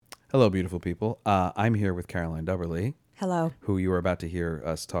Hello, beautiful people. I'm here with Caroline Dubberly. Hello. Who you are about to hear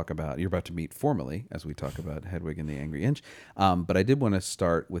us talk about. You're about to meet formally as we talk about Hedwig and the Angry Inch. But I did want to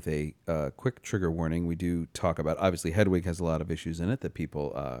start with a quick trigger warning. We do talk about, obviously, Hedwig has a lot of issues in it that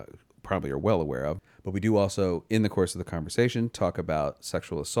people probably are well aware of. But we do also, in the course of the conversation, talk about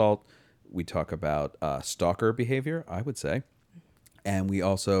sexual assault. We talk about stalker behavior, I would say. And we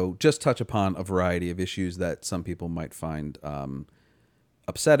also just touch upon a variety of issues that some people might find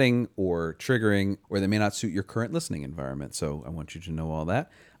upsetting or triggering, or they may not suit your current listening environment. So I want you to know all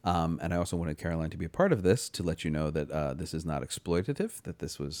that. And I also wanted Caroline to be a part of this to let you know that this is not exploitative, that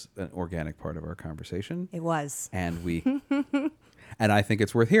this was an organic part of our conversation. It was. And and I think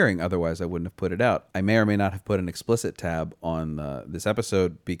it's worth hearing. Otherwise, I wouldn't have put it out. I may or may not have put an explicit tab on this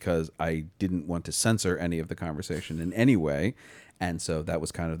episode because I didn't want to censor any of the conversation in any way. And so that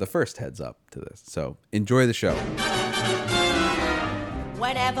was kind of the first heads up to this. So enjoy the show.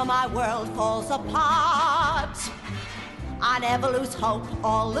 Whenever my world falls apart, I never lose hope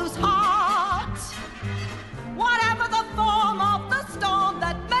or lose heart. Whatever the form of the storm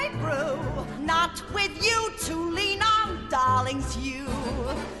that may brew, not with you to lean on, darlings, you.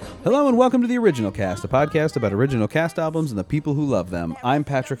 Hello and welcome to The Original Cast, a podcast about original cast albums and the people who love them. I'm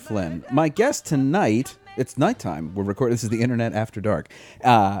Patrick Flynn. My guest tonight, it's nighttime. We're recording, this is the Internet After Dark.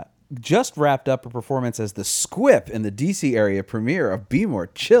 Just wrapped up a performance as the Squip in the DC area premiere of Be More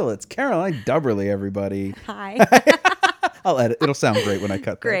Chill. It's Caroline Dubberly, everybody. Hi. I'll edit. It'll sound great when I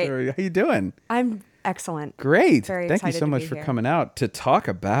cut Great. that. How you doing? I'm excellent. Great. Very Thank you excited so to much be for here. coming out to talk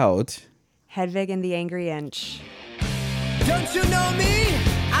about Hedwig and the Angry Inch. Don't you know me?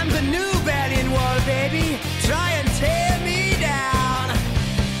 I'm the new Berlin Wall, baby. Try and tear me down.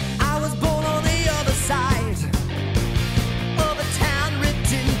 I was born on the other side of a town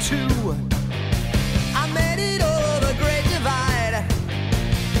ripped in two. I made it over the Great Divide.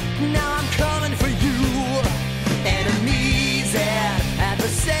 Now I'm coming for you. Enemies and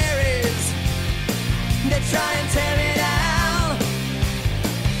adversaries, they try and tear me down.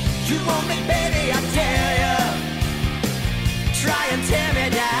 You want me, baby, I dare you. Try and tear me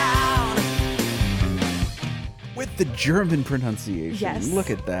down. with the German pronunciation. Yes. Look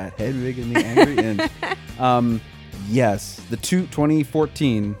at that. Hedwig and the Angry Inch. Yes, the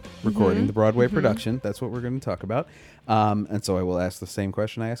 2014 recording, the Broadway production. That's what we're going to talk about. And so I will ask the same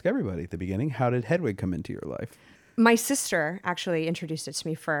question I ask everybody at the beginning. How did Hedwig come into your life? My sister actually introduced it to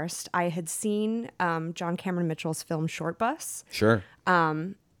me first. I had seen John Cameron Mitchell's film Short Bus. Sure.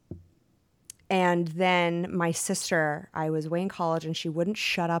 And then my sister, I was away in college, and she wouldn't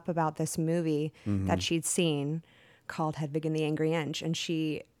shut up about this movie that she'd seen called Hedwig and the Angry Inch. And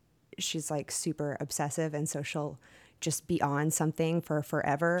she's like super obsessive, and so she'll just be on something for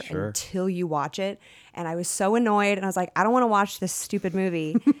forever until you watch it. And I was so annoyed, and I was like, I don't want to watch this stupid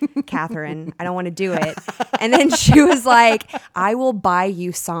movie, Catherine. I don't want to do it. And then she was like, I will buy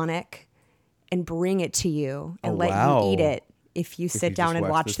you Sonic and bring it to you and let you eat it if you sit down and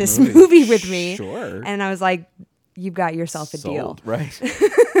watch this movie with me. Sure. And I was like, you've got yourself a deal. Sold. Right.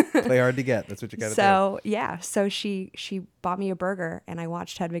 Play hard to get. That's what you got to do. So yeah, so she bought me a burger, and I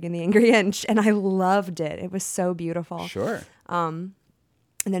watched Hedwig and the Angry Inch, and I loved it. It was so beautiful. Sure. And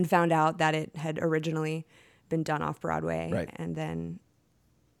then found out that it had originally been done off Broadway, Right. and then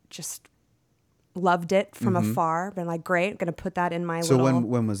just loved it from afar. Been like, great, I'm gonna put that in my So little.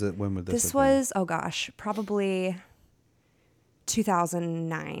 when was it? When would this? This have been? was probably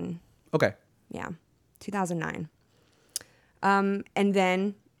 2009. Okay. Yeah, 2009. And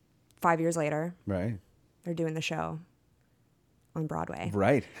then 5 years later, Right. they're doing the show on Broadway.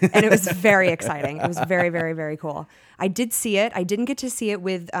 Right. And it was very exciting. It was very, very, very cool. I did see it. I didn't get to see it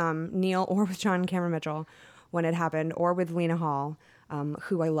with Neil or with John Cameron Mitchell when it happened, or with Lena Hall,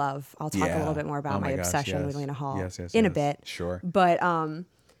 who I love. I'll talk a little bit more about my obsession with Lena Hall in a bit. Sure. But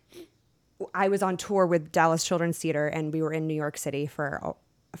I was on tour with Dallas Children's Theater, and we were in New York City for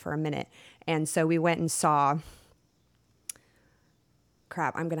a minute. And so we went and saw...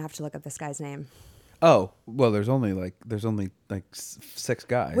 Crap, I'm going to have to look up this guy's name. Oh, well, there's only like six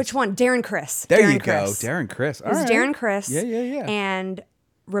guys. Which one? Darren Criss. There Darren you Criss. go. Darren Criss. It was Darren Criss. Yeah. And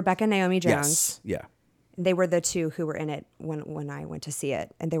Rebecca Naomi Jones. Yes. Yeah. They were the two who were in it when I went to see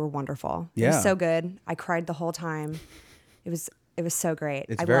it, and they were wonderful. It Yeah. was so good. I cried the whole time. It was so great.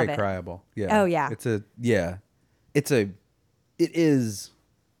 It's I very love it. cryable. Yeah. Oh, yeah. It is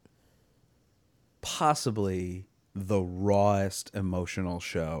possibly the rawest emotional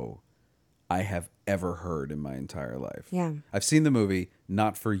show I have ever heard in my entire life. Yeah. I've seen the movie,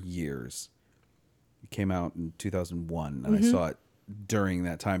 not for years. It came out in 2001, and I saw it during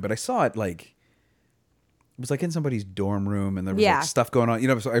that time. But I saw it like was like in somebody's dorm room, and there was Yeah. like stuff going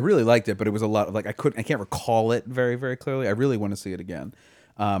on. So I really liked it, but it was a lot of like I can't recall it very, very clearly. I really want to see it again.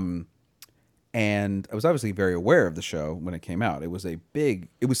 And I was obviously very aware of the show when it came out. It was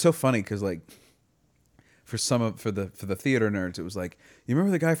so funny because like for the theater nerds, it was like, you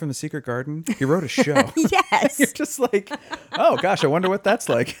remember the guy from The Secret Garden? He wrote a show. Yes. You're just like, oh gosh, I wonder what that's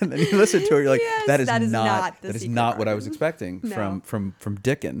like. And then you listen to it, you're like, Yes, that is that is not not The Secret what I was Garden. expecting No. from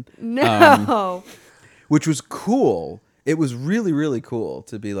Dickon. No. Which was cool. It was really, really cool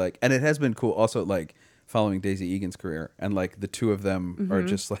to be like, and it has been cool also like following Daisy Egan's career, and like the two of them are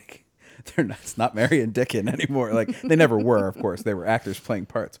just like, it's not Mary and Dickon anymore. Like they never were, of course. They were actors playing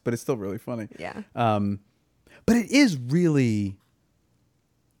parts, but it's still really funny. Yeah. But it is really,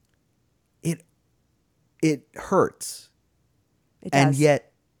 it hurts. It does. And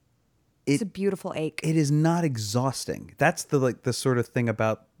yet it's a beautiful ache. it is not exhausting. That's the sort of thing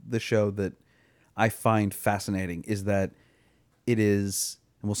about the show that I find fascinating, is that it is,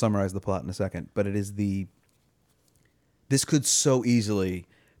 and we'll summarize the plot in a second, but it is this could so easily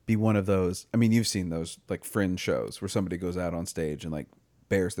be one of those, I mean, you've seen those like fringe shows where somebody goes out on stage and like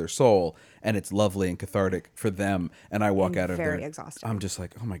bears their soul, and it's lovely and cathartic for them, and I walk And out of there very exhausting. I'm just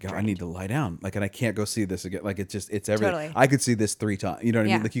like, oh my god, I need to lie down, like, and I can't go see this again. Like it's everything. Totally. I could see this 3 times, you know what I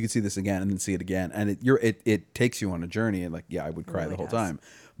Yeah. mean? Like you could see this again and then see it again, and it takes you on a journey, and like, yeah, I would cry really the whole does. time,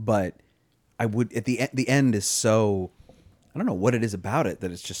 but I would at the end is so, I don't know what it is about it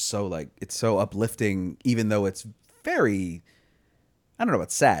that it's just so like, it's so uplifting, even though it's very, I don't know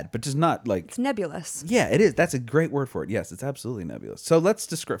about sad, but just not like, It's nebulous. yeah, it is. That's a great word for it. Yes, it's absolutely nebulous. So let's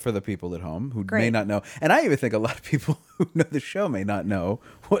describe for the people at home who may Great. not know, and I even think a lot of people who know the show may not know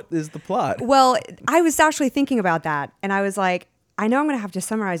what is the plot. Well, I was actually thinking about that, and I was like, I know I'm going to have to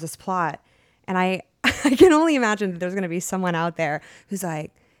summarize this plot, and I can only imagine that there's going to be someone out there who's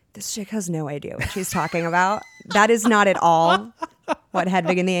like, this chick has no idea what she's talking about. That is not at all what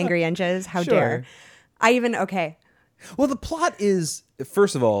Hedwig and the Angry Inch is. How Sure. dare. Okay. Well, the plot is,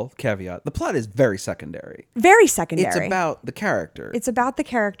 first of all, caveat, the plot is very secondary. Very secondary. It's about the character. It's about the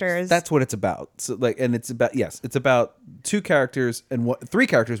characters. That's what it's about. So like, and it's about, yes, it's about 2 characters and 3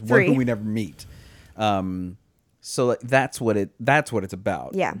 characters, one Three. whom we never meet. So like, that's what it's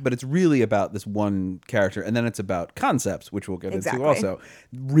about. Yeah. But it's really about this one character, and then it's about concepts, which we'll get Exactly. into also,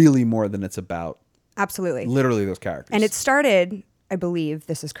 really more than it's about Absolutely. literally those characters. And it started, I believe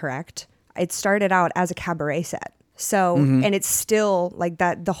this is correct, it started out as a cabaret set. So, and it's still like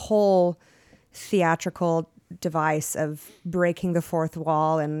that, the whole theatrical device of breaking the fourth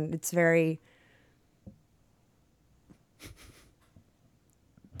wall, and it's very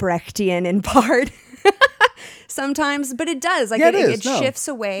Brechtian in part sometimes, but it does. Like Yeah, it it is. No, shifts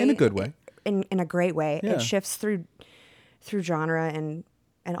away in a good way. In a great way. Yeah. It shifts through genre and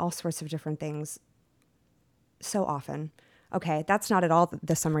all sorts of different things so often. Okay, that's not at all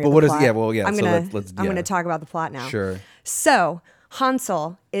the summary But of the what is- plot. yeah, well, yeah, I'm so gonna let's- I'm yeah. gonna talk about the plot now. Sure. So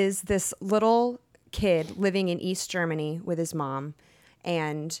Hansel is this little kid living in East Germany with his mom,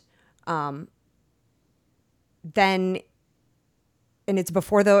 and then it's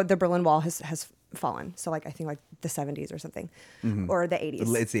before the Berlin Wall has fallen. So like I think like the 70s or something, or the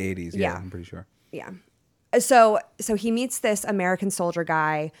 80s. It's the 80s. Yeah, Yeah. I'm pretty sure. Yeah. So he meets this American soldier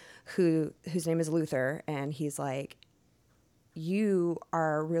guy whose name is Luther, and he's like, you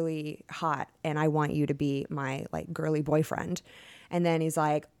are really hot and I want you to be my like girly boyfriend. And then he's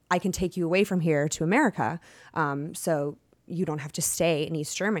like, I can take you away from here to America. So you don't have to stay in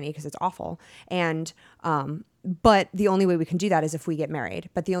East Germany because it's awful. And, but the only way we can do that is if we get married.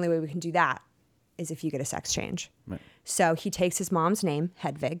 But the only way we can do that is if you get a sex change. Right. So he takes his mom's name,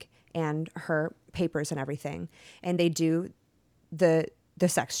 Hedwig, and her papers and everything, and they do the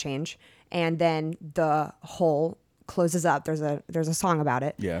sex change, and then the whole closes up. There's a song about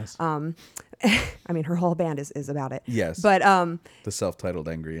it. Yes. I mean, her whole band is about it. Yes. But The self-titled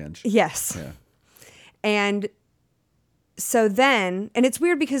Angry Inch. yes. Yeah. And so then, and it's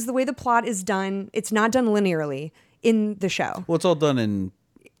weird because the way the plot is done, it's not done linearly in the show. Well, it's all done in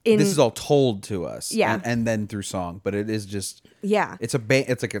this is all told to us. Yeah. And then through song, but it is just, Yeah. it's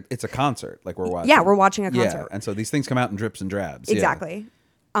a concert like we're watching. Yeah, we're watching a Yeah. concert. And so these things come out in drips and drabs. Yeah. Exactly.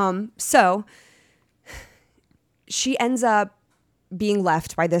 So she ends up being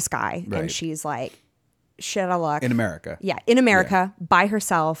left by this guy, Right. and she's like, shit out of luck. In America. Yeah, in America, by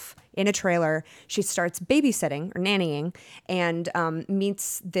herself, in a trailer. She starts babysitting or nannying, and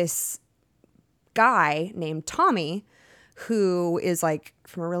meets this guy named Tommy, who is like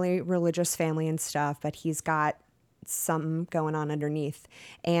from a really religious family and stuff, but he's got something going on underneath.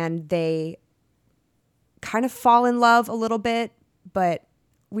 And they kind of fall in love a little bit, but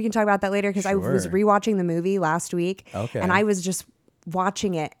we can talk about that later because I was Sure. rewatching the movie last week. Okay. And I was just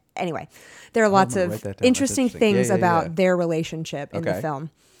watching it. Anyway, there are I'm lots gonna of write that down. That's interesting interesting. things Yeah, yeah, about yeah. their relationship in the Okay. film.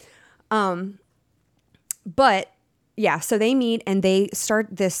 But yeah, so they meet and they start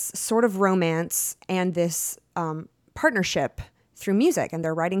this sort of romance and this partnership through music, and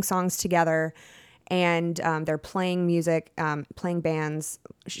they're writing songs together, and they're playing music, playing bands.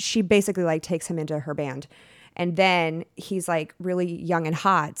 She basically like takes him into her band, and then he's like really young and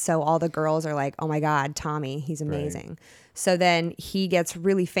hot, so all the girls are like, "Oh my God, Tommy, he's amazing." So then he gets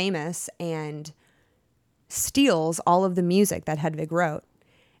really famous and steals all of the music that Hedwig wrote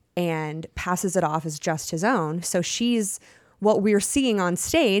and passes it off as just his own. So she's, what we're seeing on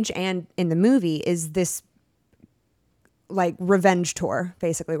stage and in the movie is this like revenge tour,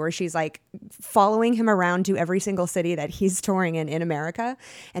 basically, where she's like following him around to every single city that he's touring in America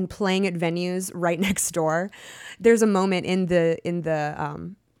and playing at venues right next door. There's a moment in the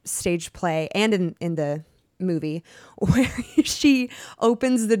stage play and in the movie where she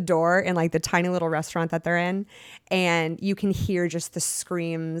opens the door in like the tiny little restaurant that they're in, and you can hear just the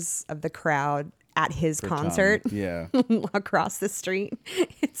screams of the crowd at his concert Tommy. Yeah. across the street.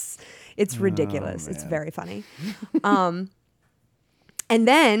 It's ridiculous. It's man. very funny. And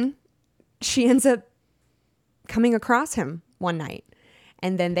then she ends up coming across him one night,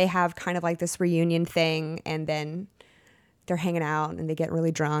 and then they have kind of like this reunion thing, and then they're hanging out and they get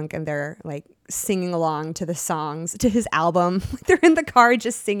really drunk and they're like singing along to the songs, to his album. They're in the car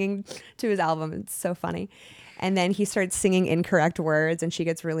just singing to his album. It's so funny. And then he starts singing incorrect words and she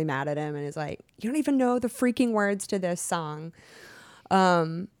gets really mad at him and is like, "You don't even know the freaking words to this song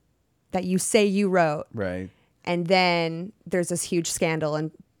that you say you wrote." Right. And then there's this huge scandal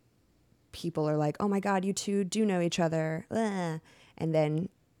and people are like, "Oh my God, you two do know each other." And then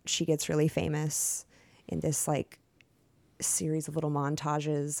she gets really famous in this like series of little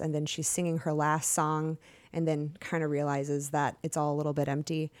montages, and then she's singing her last song and then kind of realizes that it's all a little bit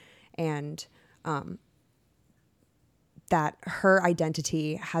empty, and that her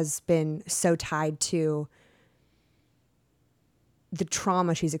identity has been so tied to the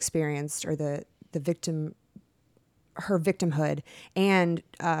trauma she's experienced, or the victim, her victimhood, and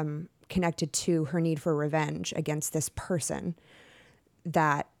connected to her need for revenge against this person,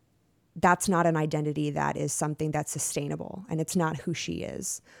 that's not an identity that is something that's sustainable, and it's not who she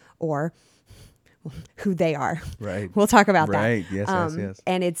is or who they are. Right. We'll talk about that. Right. Yes, yes.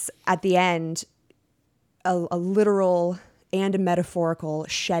 And it's at the end a literal and a metaphorical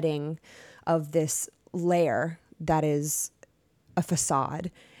shedding of this layer that is a facade.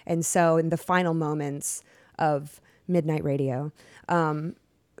 And so in the final moments of Midnight Radio,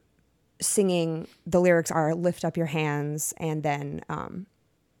 singing, the lyrics are "Lift up your hands," and then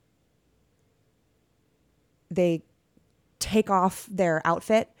they take off their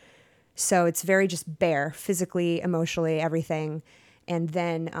outfit. So it's very just bare, physically, emotionally, everything. And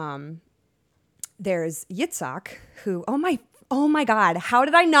then there's Yitzhak, who, oh my God, how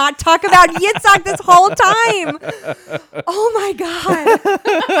did I not talk about Yitzhak this whole time? Oh my God.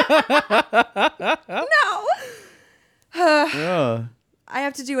 No. I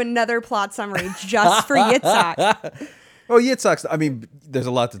have to do another plot summary just for Yitzhak. Oh, Yitzhak's. I mean, there's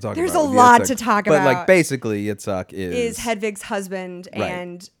a lot to talk There's about. a with lot Yitzhak, to talk but about. like basically, Yitzhak Is Hedwig's husband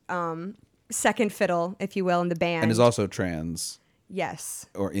Right. and second fiddle, if you will, in the band. and is also trans, Yes.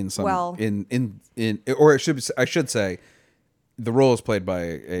 or in some Well- in or I should say, the role is played by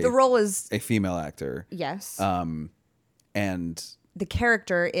The role is, a female actor, yes. and The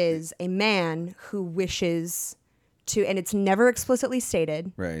character is a man who wishes to, and it's never explicitly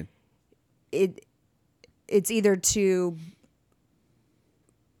stated, right, it's either to,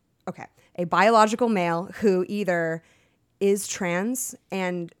 okay, a biological male who either is trans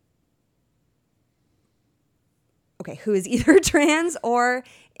and, okay, who is either trans or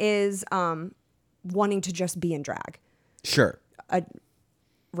is wanting to just be in drag. sure,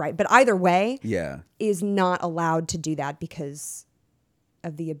 Right. But either way, yeah, is not allowed to do that because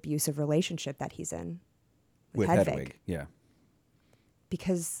of the abusive relationship that he's in with Hedwig. yeah,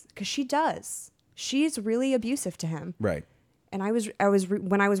 Because she does. She's really abusive to him. right, And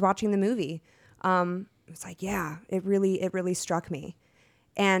when I was watching the movie, it was like, yeah, it really struck me.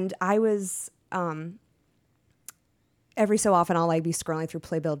 And I was, every so often I'll like be scrolling through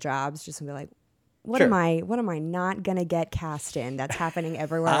Playbill jobs just to be like, what Sure. am I not going to get cast in that's happening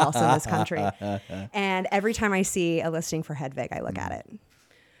everywhere else in this country? And every time I see a listing for Hedwig, I look at it.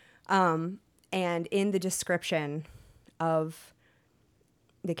 And in the description of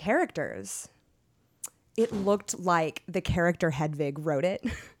the characters, it looked like the character Hedwig wrote it.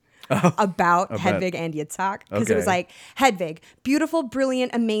 about Hedwig and Yitzhak, because it was Okay. like, Hedwig, beautiful,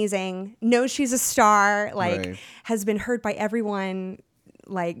 brilliant, amazing, knows she's a star, like Right. has been heard by everyone,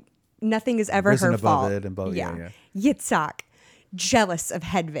 like nothing is ever Risen her above fault. it and above- yeah. Yitzhak, jealous of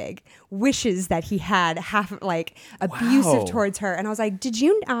Hedwig, wishes that he had abusive towards her. And I was like, did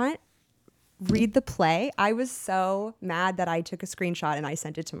you not read the play? I was so mad that I took a screenshot and I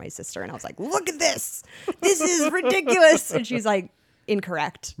sent it to my sister, and I was like, look at this. This is ridiculous. And she's like,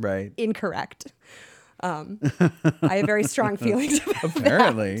 incorrect. Right. Incorrect. I have very strong feelings about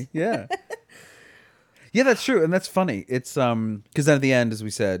Apparently, yeah. Yeah, that's true, and that's funny. It's because then at the end, as we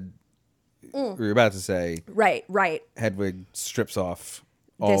said, we were about to say, Right. Hedwig strips off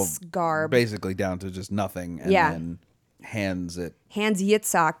all This garb. basically down to just nothing, and Yeah. then hands it. Hands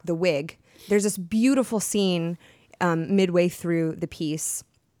Yitzhak the wig. There's this beautiful scene midway through the piece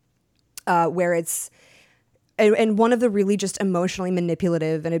where it's, and one of the really just emotionally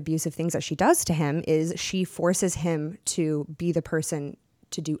manipulative and abusive things that she does to him is she forces him to be the person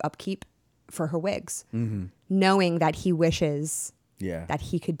to do upkeep for her wigs, knowing that he wishes Yeah. that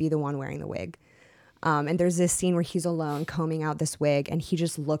he could be the one wearing the wig. And there's this scene where he's alone combing out this wig, and he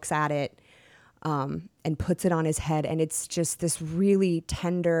just looks at it and puts it on his head. And it's just this really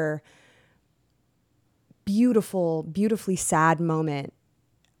tender, beautifully sad moment.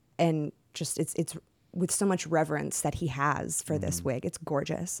 And just, it's with so much reverence that he has for this wig. It's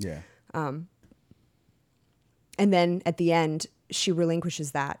gorgeous. Yeah. And then at the end, she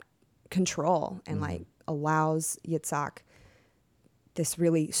relinquishes that control and like allows Yitzhak this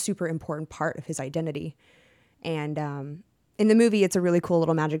really super important part of his identity. And in the movie, it's a really cool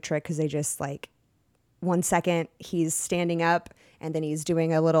little magic trick because they just like 1 second he's standing up and then he's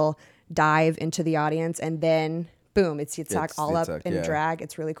doing a little dive into the audience, and then boom, it's Yitzhak It's all Yitzhak, up in yeah. drag.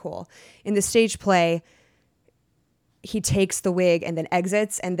 It's really cool. In the stage play, he takes the wig and then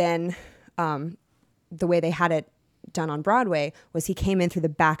exits, and then the way they had it done on Broadway was he came in through the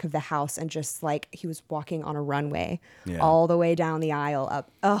back of the house and just like he was walking on a runway all the way down the aisle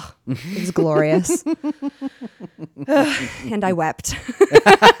up. Oh, it was glorious. And I wept.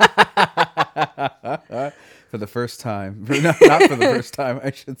 For the first time. No, not for the first time,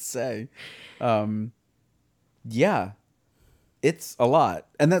 I should say. Yeah. It's a lot.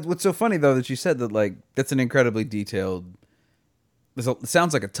 And that's what's so funny, though, that you said that, like, that's an incredibly detailed... It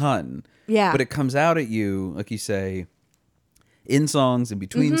sounds like a ton. Yeah. But it comes out at you, like you say, in songs, in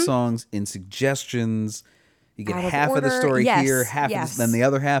between songs, in suggestions. You get Out of half of the order. story Yes, here, half yes. of then the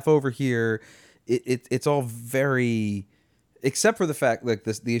other half over here. It's all very... Except for the fact, like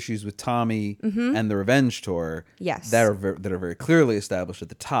the issues with Tommy and the Revenge Tour, Yes. that are very clearly established at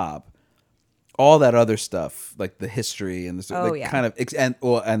the top. All that other stuff, like the history and the kind of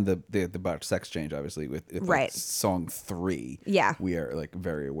and the about sex change, obviously with like, Right. song 3. Yeah. we are like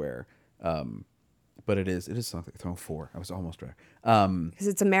very aware. But it is song 4. I was almost right. Because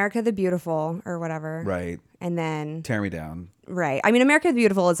it's America the Beautiful or whatever. Right. And then, Tear Me Down. right. I mean, America the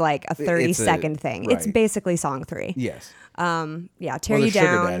Beautiful is like a 30-second thing. right. It's basically song 3. Yes. Yeah, Tear Well, You there's Sugar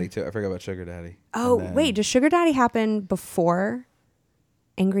Down. Daddy too. I forgot about Sugar Daddy. Oh, And then- wait, does Sugar Daddy happen before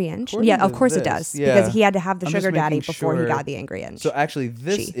Angry Inch? According Yeah, to of course it this, does. yeah. Because he had to have the I'm just Sugar Daddy making before he sure- got the Angry Inch. So actually,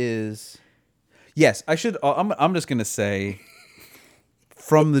 this She. is... Yes, I should... I'm just going to say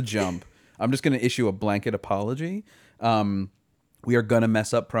from the jump, I'm just going to issue a blanket apology. We are going to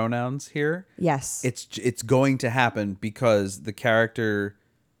mess up pronouns here. Yes. It's going to happen because the characters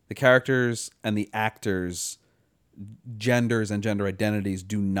and the actors' genders and gender identities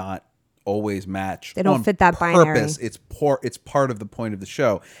do not always match. They don't on fit that binary. purpose. It's part of the point of the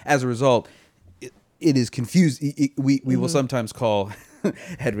show. As a result, it is confused. We will sometimes call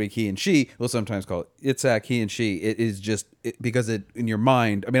Hedwig he and she. We'll sometimes call Yitzhak he and she. It is just because it in your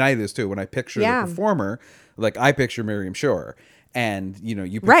mind. I mean, I do this too. When I picture Yeah. the performer, like I picture Miriam Shore, and you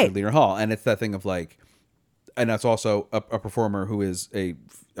picture Right. Lena Hall, and it's that thing of like, and that's also a performer who is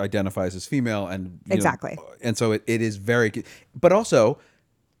identifies as female, and Exactly. and so it is very, but also.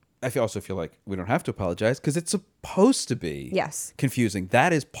 I also feel like we don't have to apologize because it's supposed to be Yes. confusing.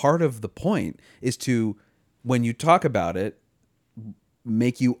 That is part of the point, is to, when you talk about it,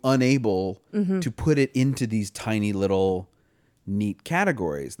 make you unable to put it into these tiny little neat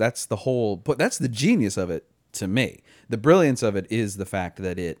categories. That's the whole, but that's the genius of it to me. The brilliance of it is the fact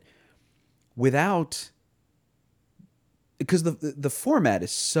that because the format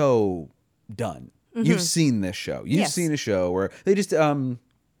is so done. You've seen this show. You've Yes. seen a show where they just,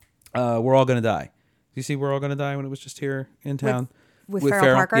 We're All Gonna Die. Do you see We're All Gonna Die when it was just here in town? With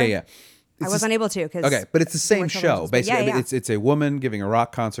Farrell Parker? Yeah. I wasn't able to because okay, but it's the same show basically. Yeah, yeah. It's a woman giving a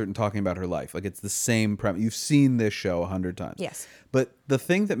rock concert and talking about her life. Like it's the same premise. You've seen this show 100 times. Yes. But the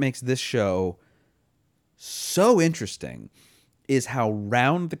thing that makes this show so interesting is how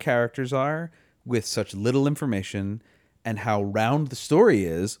round the characters are with such little information, and how round the story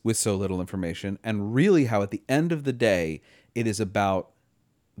is with so little information, and really how at the end of the day it is about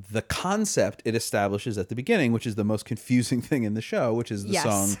the concept it establishes at the beginning, which is the most confusing thing in the show, which is the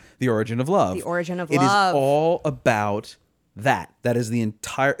song The Origin of Love. The Origin of It is Love. all about that. That is the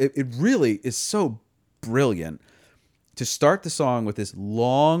entire... It really is so brilliant to start the song with this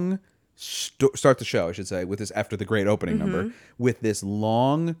long... start the show, I should say, with this after the great opening number, with this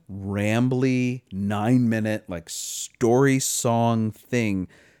long, rambly, 9-minute, like, story song thing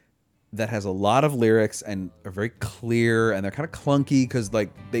that has a lot of lyrics and are very clear, and they're kind of clunky because like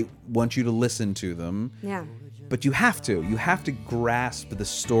they want you to listen to them. Yeah. But you have to grasp the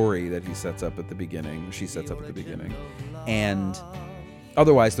story that he sets up at the beginning, she sets up at the beginning. And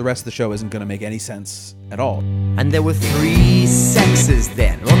otherwise the rest of the show isn't going to make any sense at all. And there were 3 sexes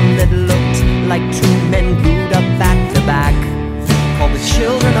then, one that looked like 2 men glued up back to back, called the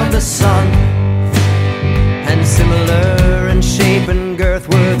children of the sun. And similar in shape and girth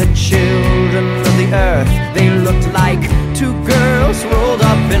were the children of the earth. They looked like 2 girls rolled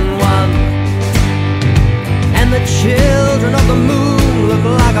up in one. And the children of the moon looked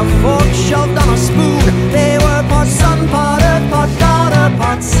like a fork shoved on a spoon. They were part sun, part earth, part daughter,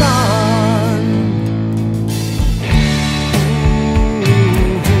 part son.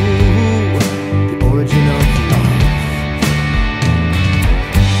 Ooh, the origin of love.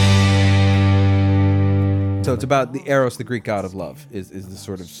 So it's about the Eros, the Greek god of love, is the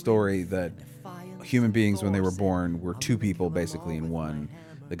sort of story that human beings, when they were born, were 2 people basically in one.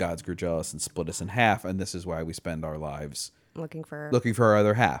 The gods grew jealous and split us in half, and this is why we spend our lives Looking for our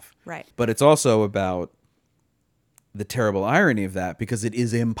other half. Right. But it's also about the terrible irony of that, because it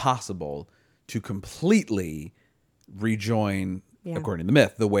is impossible to completely rejoin, according to the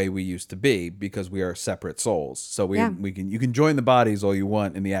myth, the way we used to be, because we are separate souls. So you can join the bodies all you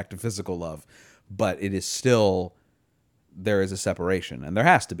want in the act of physical love, but it is still, there is a separation, and there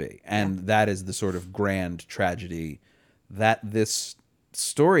has to be. And that is the sort of grand tragedy that this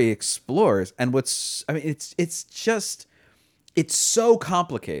story explores. And it's so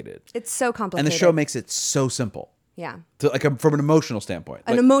complicated. It's so complicated. And the show makes it so simple. Yeah. From an emotional standpoint.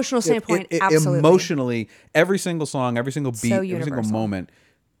 An emotional standpoint, absolutely. Emotionally, every single song, every single beat, every single universal. moment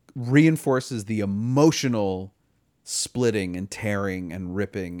reinforces the emotional splitting and tearing and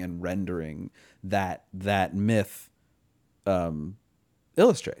ripping and rendering that myth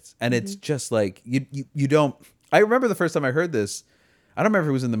illustrates. And it's just like, you don't... I remember the first time I heard this, I don't remember if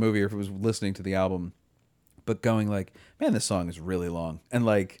it was in the movie or if it was listening to the album, but going like, man, this song is really long. And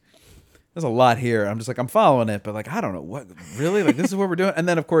like, there's a lot here. I'm just like, I'm following it, but like, I don't know what, really? Like, this is what we're doing? And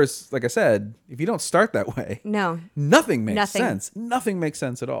then, of course, like I said, if you don't start that way, nothing makes sense. Nothing makes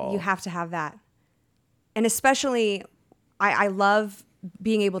sense at all. You have to have that. And especially, I love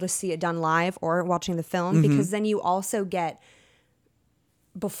being able to see it done live or watching the film, because then you also get,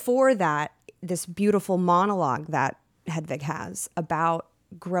 before that, this beautiful monologue that Hedwig has about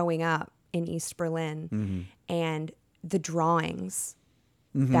growing up in East Berlin and the drawings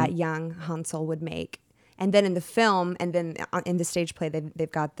that young Hansel would make. And then in the film, and then in the stage play,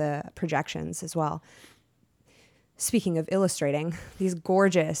 they've got the projections as well. Speaking of illustrating, these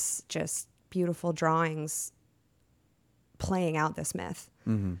gorgeous, just beautiful drawings playing out this myth.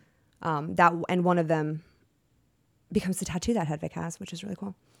 And one of them becomes the tattoo that Hedwig has, which is really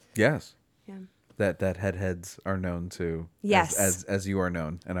cool. Yes. Yeah. That heads are known to, yes, as you are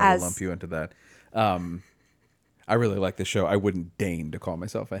known, and I will lump you into that. I really like the show. I wouldn't deign to call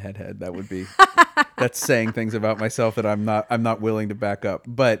myself a head. That would be that's saying things about myself that I'm not willing to back up.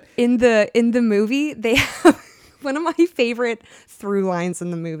 But in the movie, they have one of my favorite through lines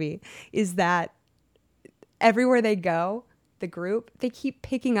in the movie is that everywhere they go, the group, they keep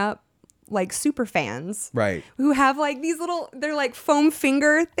picking up like super fans, right, who have like these little, they're like foam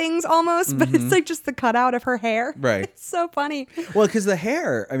finger things almost, but it's like just the cutout of her hair. Right. It's so funny. Well, because the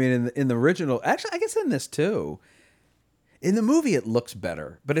hair, I mean, in the original, actually, I guess in this too, in the movie it looks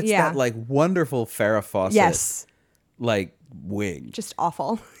better, but it's that like wonderful Farrah Fawcett, like wig, just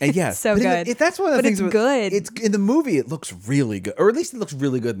awful. And yes, so good. That's one of the things. It's good. It's in the movie. It looks really good, or at least it looks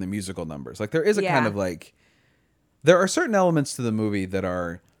really good in the musical numbers. Like there is a kind of like, there are certain elements to the movie that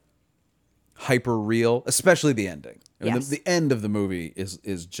are hyper real, especially the ending. I mean, the end of the movie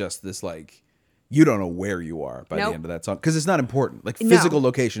is just this like, you don't know where you are by the end of that song, because it's not important. Like physical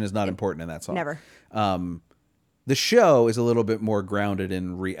location is not important in that song. Never. The show is a little bit more grounded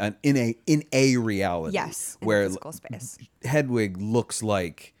in a reality. Yes, in a where physical space. Hedwig looks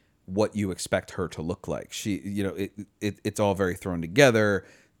like what you expect her to look like. She, it's all very thrown together.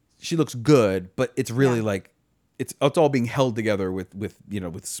 She looks good, but it's really like it's all being held together with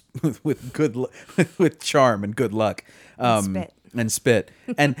good with charm and good luck. And spit.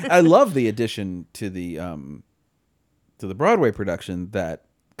 And I love the addition to the Broadway production that.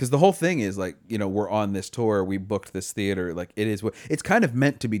 Because the whole thing is like, we're on this tour, we booked this theater, like it's kind of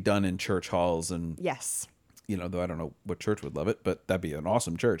meant to be done in church halls and Yes. Though I don't know what church would love it, but that'd be an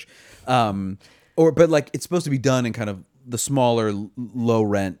awesome church. But like it's supposed to be done in kind of the smaller, low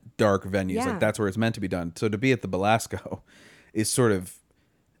rent, dark venues. Yeah. Like that's where it's meant to be done. So to be at the Belasco is sort of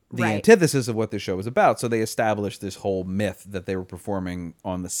the Right. antithesis of what this show was about. So they established this whole myth that they were performing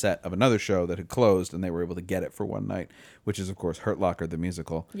on the set of another show that had closed, and they were able to get it for one night, which is of course Hurt Locker the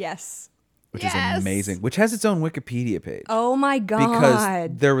musical, Yes. which is amazing, which has its own Wikipedia page. Oh my God. Because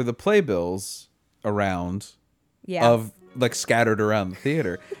there were the playbills around of like scattered around the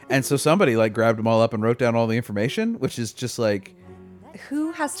theater, and so somebody like grabbed them all up and wrote down all the information, which is just like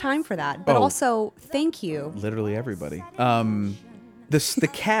Who has time for that? But also, thank you. literally everybody. The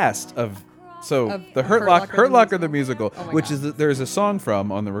cast of the Hurt Hurt Locker Locker the the musical, Oh my which God. is there's a song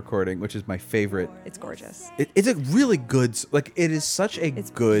from on the recording, which is my favorite. It's gorgeous. It's a really good like it is such a It's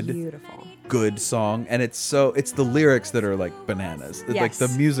good beautiful. song, and it's the lyrics that are like bananas. It's like Yes. the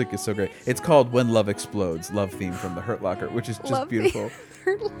music is so great. It's called When Love Explodes, love theme from the Hurt Locker, which is just Love beautiful.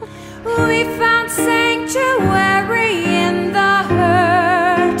 We found sanctuary in the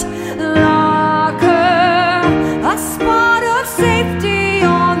Hurt Locker, a spot of safety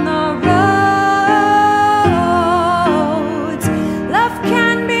on the roads. Love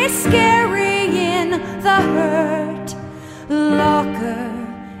can be scary in the Hurt Locker.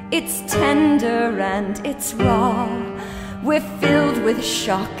 It's tender and it's raw. We're filled with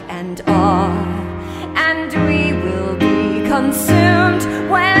shock and awe, and we will be consumed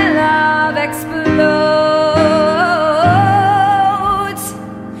when love explodes.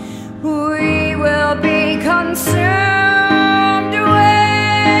 We will be consumed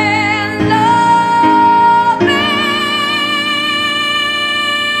when love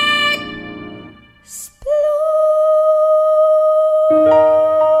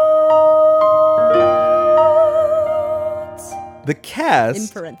explodes. The cast In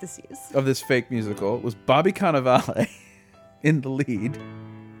parentheses. of this fake musical was Bobby Cannavale in the lead,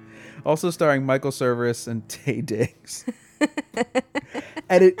 also starring Michael Cerveris and Taye Diggs.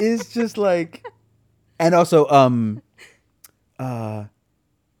 And it is just like, and also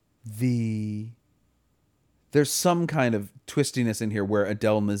there's some kind of twistiness in here where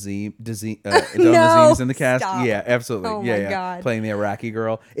Adele Nazim is in the cast. Stop. Yeah, absolutely. Oh yeah, my yeah. God. Playing the Iraqi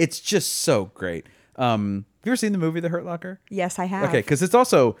girl. It's just so great. Have you ever seen the movie The Hurt Locker? Yes, I have. Okay, because it's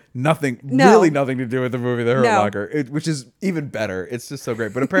also really nothing to do with the movie The Hurt No. Locker, which is even better. It's just so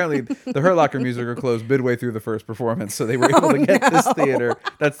great. But apparently, the Hurt Locker musical closed midway through the first performance, so they were able to get this theater.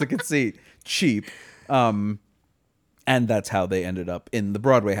 That's the conceit. Cheap. And that's how they ended up in the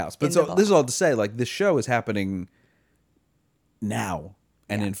Broadway house. But so this is all to say, like, this show is happening now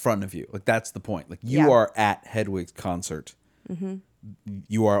and in front of you. Like, that's the point. Like, you are at Hedwig's concert. Mm-hmm.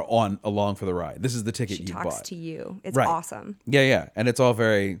 You are along for the ride. This is the ticket She you talks bought. to you. It's Right. awesome. Yeah, yeah, and it's all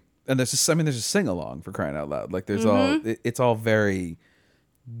very, and there's a sing along for crying out loud. Like there's it's all very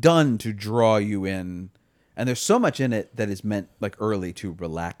done to draw you in, and there's so much in it that is meant like early to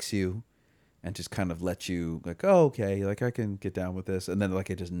relax you, and just kind of let you like, oh, okay, like I can get down with this, and then like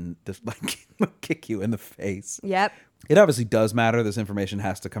it just like kick you in the face. Yep. It obviously does matter. This information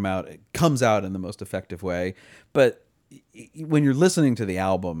has to come out. It comes out in the most effective way, but when you're listening to the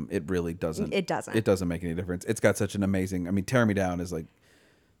album, it really doesn't. It doesn't. It doesn't make any difference. It's got such an amazing. I mean, "Tear Me Down" is like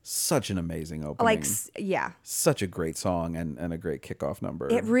such an amazing opening. Like, yeah. Such a great song and a great kickoff number.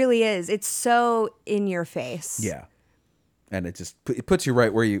 It really is. It's so in your face. Yeah, and it puts you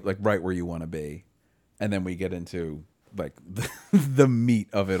right where you want to be, and then we get into like the meat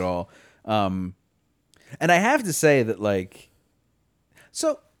of it all. And I have to say that like,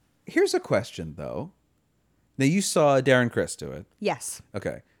 so here's a question though. Now you saw Darren Criss do it. Yes.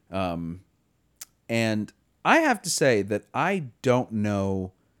 Okay. And I have to say that I don't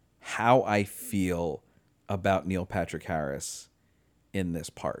know how I feel about Neil Patrick Harris in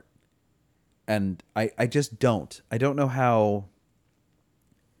this part. And I just don't. I don't know how.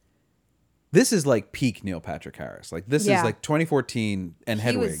 This is like peak Neil Patrick Harris. Like this is like 2014 and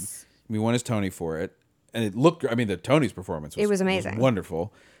Hedwig. We won his Tony for it. And it looked, I mean, the Tony's performance was amazing.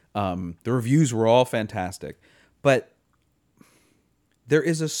 Wonderful. The reviews were all fantastic. But there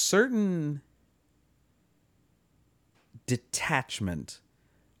is a certain detachment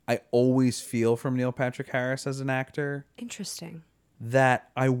I always feel from Neil Patrick Harris as an actor Interesting. that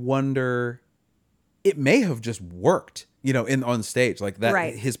I wonder it may have just worked, on stage like that.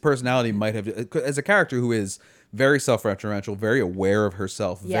 Right. His personality might have, as a character who is very self-referential, very aware of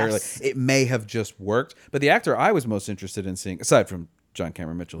herself. Yes. It may have just worked. But the actor I was most interested in seeing, aside from John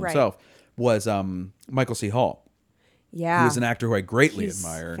Cameron Mitchell himself, was Michael C. Hall. Yeah. Who is an actor who I greatly He's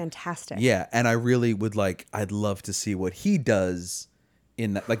admire. fantastic. Yeah, and I really would I'd love to see what he does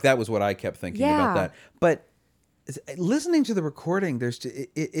in that. Like, that was what I kept thinking about that. But listening to the recording,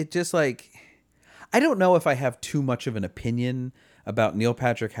 it just like, I don't know if I have too much of an opinion about Neil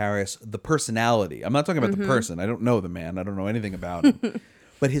Patrick Harris, the personality. I'm not talking about the person. I don't know the man. I don't know anything about him.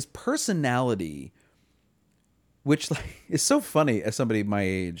 But his personality, which is so funny as somebody my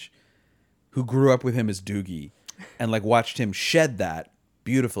age who grew up with him as Doogie and watched him shed that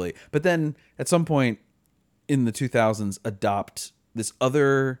beautifully. But then at some point in the 2000s adopt this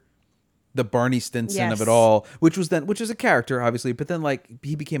other, the Barney Stinson of it all, which was a character obviously, but then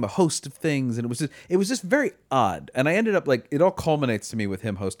he became a host of things, and it was just very odd. And I ended up it all culminates to me with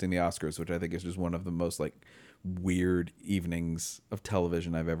him hosting the Oscars, which I think is just one of the most weird evenings of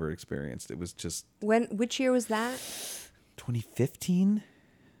television I've ever experienced. It was just Which year was that? 2015,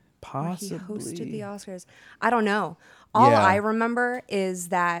 possibly. He hosted the Oscars. I don't know. All Yeah. I remember is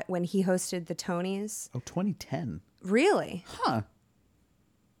that when he hosted the Tonys. Oh, 2010. Really? Huh.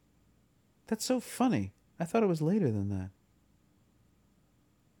 That's so funny. I thought it was later than that.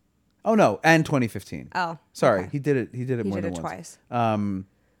 Oh no, and 2015. Oh, sorry. okay. He did it more than twice. once.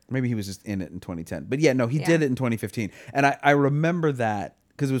 Maybe he was just in it in 2010. But yeah, no, he did it in 2015. And I remember that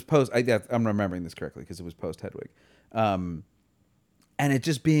because it was post. I'm remembering this correctly because it was post Hedwig. And it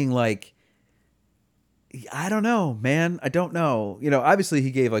just being I don't know, man. I don't know. Obviously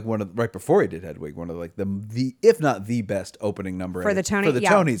he gave right before he did Hedwig, one of the if not the best opening number For the Tony- for the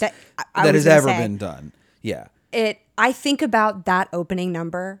yeah, Tonys that that was has gonna ever say. been done. Yeah. I think about that opening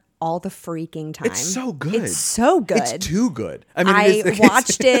number all the freaking time. It's so good. It's so good. It's too good. I mean, I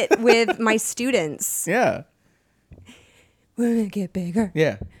watched it with my students. Yeah. We'll get bigger.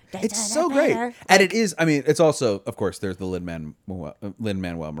 Yeah. It's so great. And it is, I mean, it's also, of course, there's the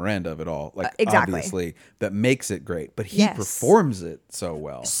Lin-Manuel Miranda of it all, Exactly. obviously, that makes it great. But he Yes. performs it so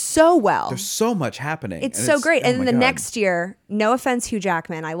well. So well. There's so much happening. It's and so great. oh And my then the God. next year, no offense, Hugh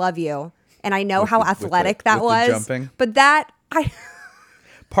Jackman, I love you. And I know With how the- with the- athletic that with the was. jumping? But that,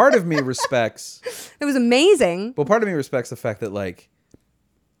 Part of me respects, it was amazing. well, part of me respects the fact that,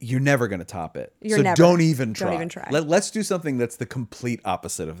 you're never going to top it. You're so never. don't even try. Don't even try. Let's do something that's the complete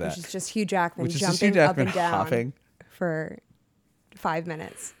opposite of that. Which is just Hugh Jackman Which is just jumping Hugh up Jackman and down hopping. for 5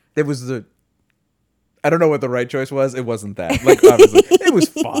 minutes. It was I don't know what the right choice was. It wasn't that. Obviously, it was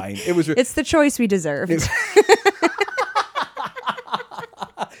fine. It was. It's the choice we deserved.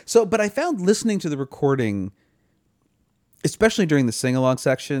 So, but I found listening to the recording, especially during the sing-along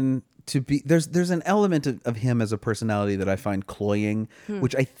section, to be there's an element of him as a personality that I find cloying,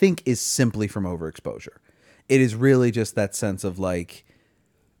 which I think is simply from overexposure. It is really just that sense of I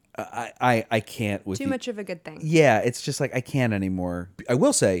can't with Too much of a good thing. Yeah, it's just I can't anymore. I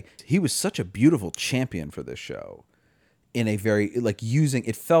will say he was such a beautiful champion for this show in a very using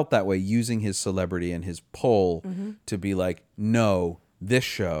it felt that way, using his celebrity and his pull to be no, this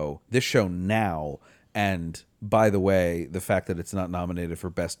show now. And by the way, the fact that it's not nominated for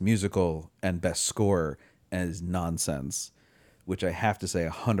Best Musical and Best Score is nonsense, which I have to say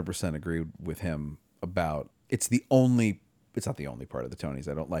 100% agree with him about. It's not the only part of the Tonys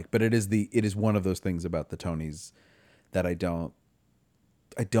I don't like, but it is one of those things about the Tonys that I don't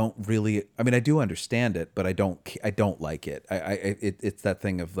really, I mean, I do understand it, but I don't like it. It's that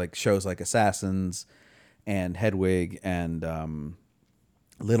thing of shows like Assassins and Hedwig and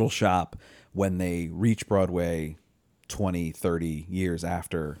Little Shop, when they reach Broadway 20, 30 years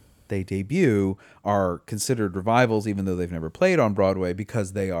after they debut, are considered revivals, even though they've never played on Broadway,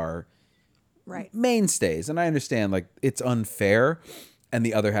 because they are Right. mainstays. And I understand it's unfair, and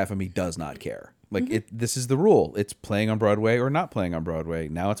the other half of me does not care. This is the rule. It's playing on Broadway or not playing on Broadway.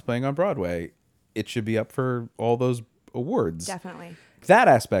 Now it's playing on Broadway. It should be up for all those awards. Definitely. That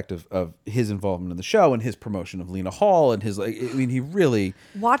aspect of his involvement in the show and his promotion of Lena Hall and his he really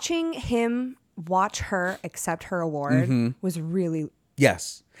Watching him watch her accept her award was really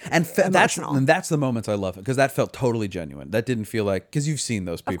yes. And Emotional. that's the moments I love it, because that felt totally genuine. That didn't feel because you've seen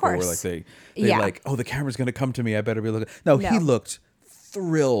those people where course. they Yeah. oh, the camera's going to come to me, I better be looking. No, he looked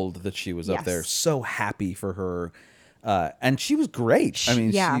thrilled that she was up Yes. there, so happy for her. And she was great. I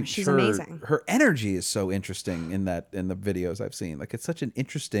mean, she's her, amazing. Her energy is so interesting in the videos I've seen. It's such an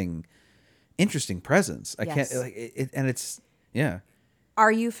interesting interesting presence. I Yes. can't like and it's yeah.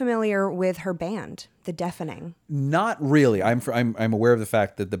 Are you familiar with her band, The Deafening? Not really. I'm aware of the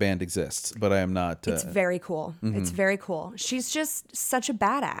fact that the band exists, but I am not. It's very cool. Mm-hmm. It's very cool. She's just such a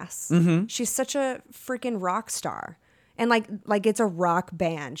badass. She's such a freaking rock star. And like it's a rock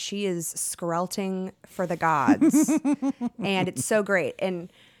band. She is skrelting for the gods. And it's so great.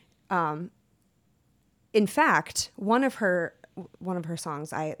 And in fact, one of her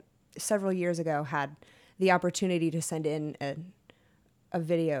songs, I several years ago had the opportunity to send in a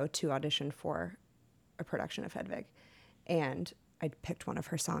video to audition for a production of Hedwig. And I picked one of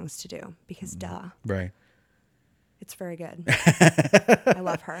her songs to do because right. it's very good. I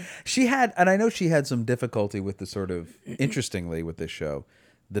love her. She had, and I know she had some difficulty with the sort of, interestingly with this show,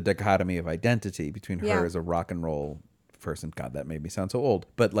 the dichotomy of identity between her Yeah. as a rock and roll person. God, that made me sound so old.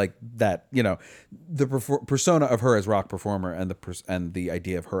 But like that, you know, the persona of her as rock performer and the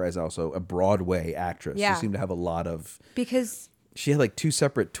idea of her as also a Broadway actress. Yeah. She seemed to have a lot of, Because she had like 2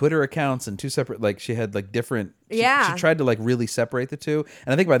 separate Twitter accounts and 2 separate, like she had like different, she tried to like really separate the two.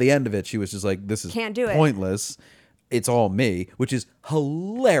 And I think by the end of it, she was just like, this is Can't do it. pointless. It's all me, which is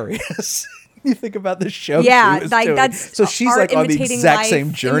hilarious. You think about the show. yeah, she was like doing. that's So she's art like on the imitating exact life,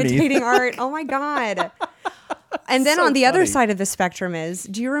 same journey. imitating art. Oh my God. And then So on the other funny. side of the spectrum is,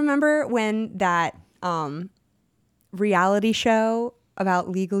 do you remember when that reality show about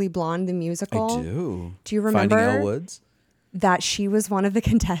Legally Blonde, the musical? I do. Do you remember Finding Elle Woods? that she was one of the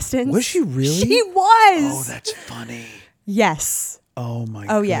contestants? Was she really? She was. Oh, that's funny. Yes. Oh my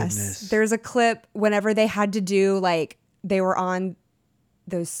Oh, goodness. yes. There's a clip whenever they had to do, like, they were on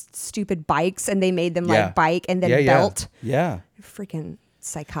those stupid bikes and they made them like bike and then belt. Yeah. Freaking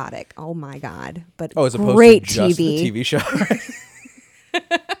psychotic. Oh my God. But Oh, as opposed great to just TV. the TV show.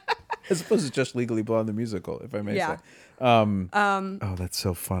 As opposed to just Legally Blonde the musical, if I may Yeah. say. Oh, that's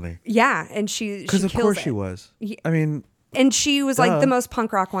so funny. Yeah. And she Because of kills course it. she was. I mean, And she was like Duh. the most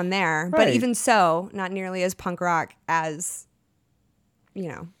punk rock one there. But Right. even so, not nearly as punk rock as, you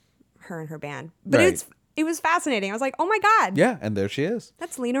know, her and her band. But Right. it was fascinating. I was like, oh my God. yeah, and there she is.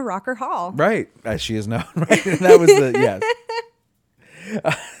 That's Lena Rocker Hall. Right, as she is known. Right, and that was the yes.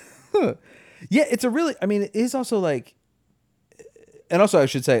 Yeah, it's a really. I mean, it is also like, and also I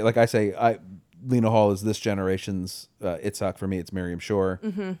should say, like I say, Lena Hall is this generation's Itzhak for me. It's Miriam Shore,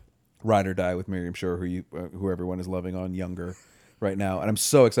 Ride or Die with Miriam Shore, who everyone is loving on Younger right now, and I'm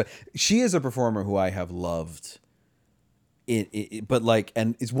so excited. She is a performer who I have loved. But like,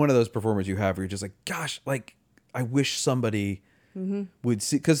 and it's one of those performers you have where you're just like, gosh, like I wish somebody would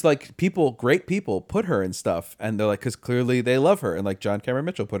see, because like great people put her in stuff, and they're like, because clearly they love her, and like John Cameron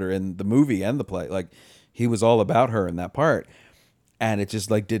Mitchell put her in the movie and the play, like he was all about her in that part, and it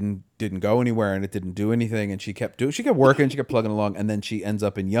just like didn't go anywhere, and it didn't do anything, and she kept working, she kept plugging along, and then she ends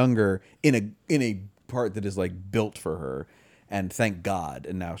up in Younger in a part that is like built for her. And thank God.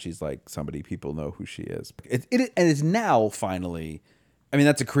 And now she's like somebody people know who she is. And it's now finally, I mean,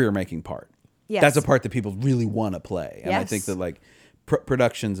 that's a career making part. Yes. That's a part that people really want to play. And I Yes. think that like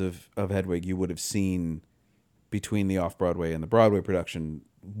productions of Hedwig, you would have seen between the off Broadway and the Broadway production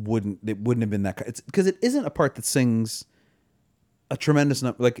wouldn't have been that. It's because it isn't a part that sings a tremendous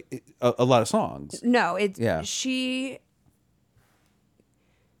number, like a lot of songs. No, Yeah. she.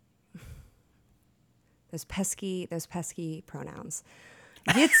 Those pesky pronouns.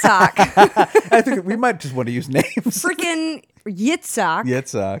 Yitzhak. I think we might just want to use names. Freaking Yitzhak.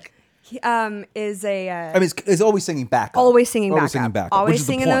 Yitzhak. Is a I mean, is always singing backup. always singing Always backup. singing backup. Always which is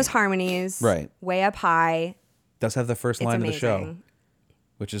the singing point. those harmonies. Right. Way up high. Does have the first It's line amazing. of the show,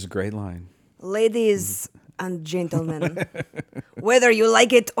 which is a great line. Ladies and gentlemen, whether you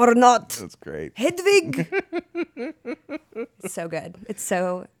like it or not, That's great. Hedwig. It's so good. It's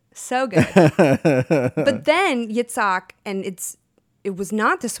so good. But then Yitzhak, and it was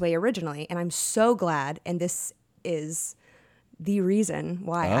not this way originally, and I'm so glad. And this is the reason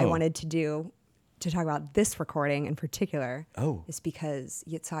why I Oh. wanted to talk about this recording in particular. Oh. Is because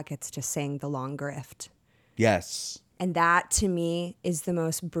Yitzhak gets to sing the long grift. Yes. And that to me is the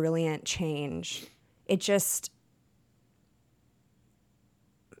most brilliant change. It's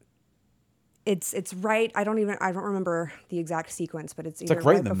right. I don't remember the exact sequence, but it's It's either like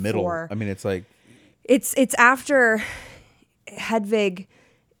right in the before, middle. I mean, it's like, It's after Hedwig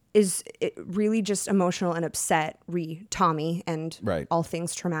is really just emotional and upset, Tommy, and Right. all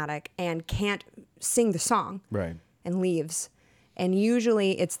things traumatic, and can't sing the song, right. and leaves. And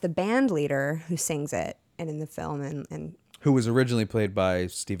usually it's the band leader who sings it, and in the film, and Who was originally played by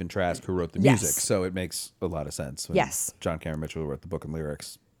Stephen Trask, who wrote the Yes. music. So it makes a lot of sense. When Yes. John Cameron Mitchell wrote the book and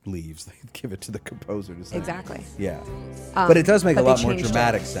lyrics. leaves. They give it to the composer to sing. Exactly. Yeah. But it does make a but they lot more changed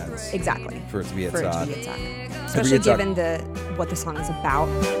dramatic it. sense. Exactly. For it to be For it to Yitzhak. be Yitzhak. Especially Yitzhak- given what the song is about.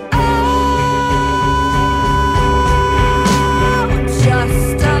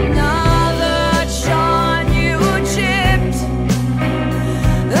 Just another charm you chipped,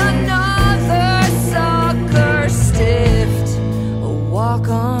 another sucker stiffed, a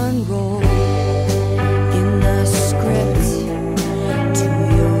walk-on role in the script to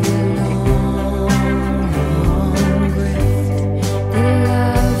your long grift. The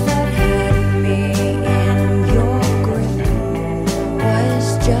love that had me in your grip was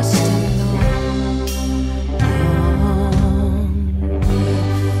just a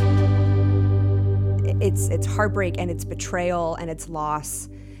It's heartbreak and it's betrayal and it's loss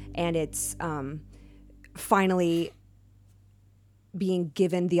and it's finally being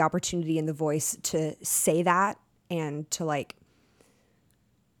given the opportunity and the voice to say that and to like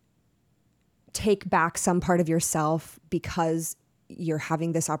take back some part of yourself because you're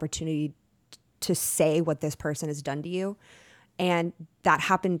having this opportunity to say what this person has done to you. And that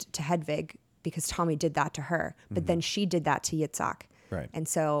happened to Hedwig because Tommy did that to her, but then she did that to Yitzhak. Right. And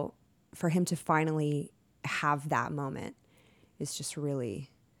so for him to finally have that moment is just really,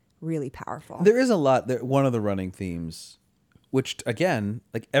 really powerful. There is a lot. One of the running themes, which again,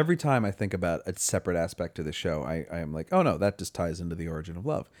 like every time I think about a separate aspect to the show, I am like, oh no, that just ties into the origin of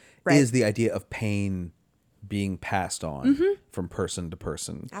love. Right. Is the idea of pain being passed on from person to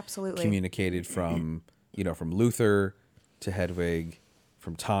person. Absolutely. Communicated from, from Luther to Hedwig,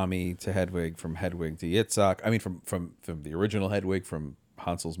 from Tommy to Hedwig, from Hedwig to Yitzhak. I mean, from the original Hedwig, from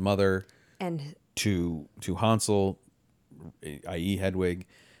Hansel's mother And to Hansel, i.e. Hedwig.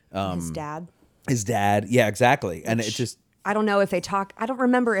 his dad. His dad. Yeah, exactly. And it just... I don't know if they talk, I don't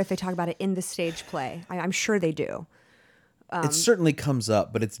remember if they talk about it in the stage play. I'm sure they do. It certainly comes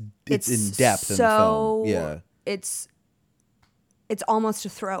up, but it's in depth in the film. Yeah. It's almost a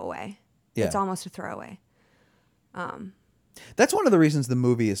throwaway. Yeah. It's almost a throwaway. That's one of the reasons the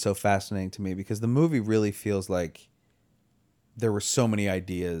movie is so fascinating to me, because the movie really feels like there were so many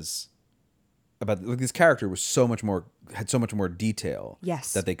ideas about, like, this character had so much more detail.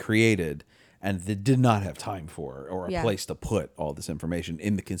 Yes. That they created, and they did not have time for or a Yeah. place to put all this information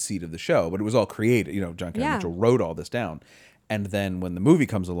in the conceit of the show. But it was all created. John Kennedy Yeah. Mitchell wrote all this down, and then when the movie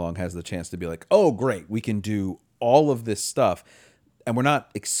comes along, has the chance to be like, oh great, we can do all of this stuff. And we're not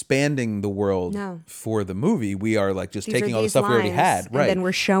expanding the world for the movie. We are like just These are taking all the these stuff we already lines, had, right? And then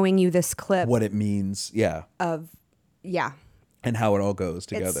we're showing you this clip What it means, yeah, yeah. and how it all goes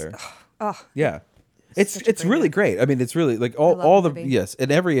together. Oh, Yeah, such a it's great really movie. great. I mean, it's really like love all the the movie. yes,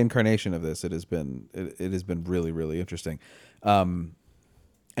 in every incarnation of this, it has been really, really interesting, and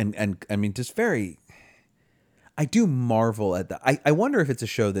I mean, just very. I do marvel at that. I wonder if it's a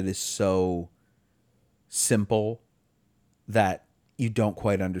show that is so simple that you don't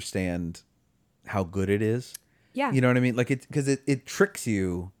quite understand how good it is. Yeah. You know what I mean? Like because it tricks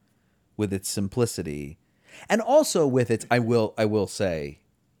you with its simplicity, and also with its, I will say,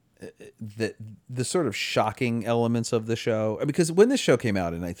 that the sort of shocking elements of the show. Because when this show came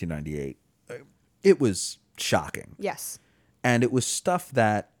out in 1998, it was shocking. Yes. And it was stuff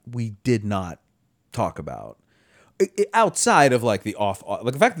that we did not talk about. Outside of like the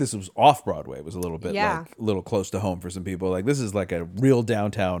the fact that this was off Broadway was a little bit like a little close to home for some people. Like this is like a real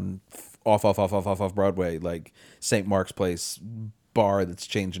downtown off Broadway, like St. Mark's Place bar that's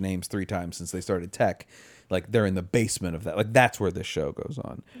changed names 3 times since they started tech. Like they're in the basement of that. Like that's where this show goes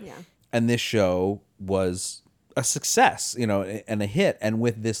on. Yeah. And this show was a success, and a hit. And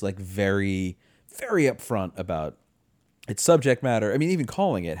with this like very, very upfront about its subject matter. I mean, even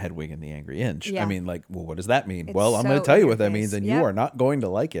calling it Hedwig and the Angry Inch. Yeah. I mean, like, well, what does that mean? It's Well, I'm going so to tell you in what that your means, face. and Yep. you are not going to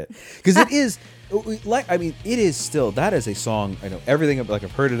like it. Because it is, like, I mean, it is still, that is a song, I know everything, like,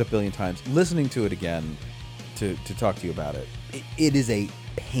 I've heard it a billion times. Listening to it again to talk to you about it, it is a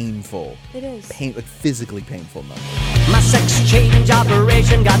painful, It is. like, physically painful number. My sex change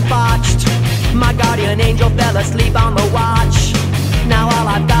operation got botched. My guardian angel fell asleep on the watch. Now all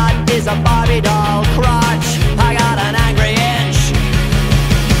I've got is a Barbie doll crotch. I got an angry inch.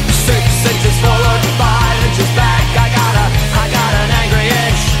 6 inches forward, 5 inches back. I got an angry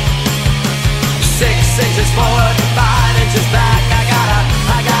inch. 6 inches forward, 5 inches back. I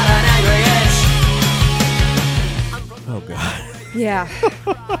got an angry inch. Oh, God. Yeah.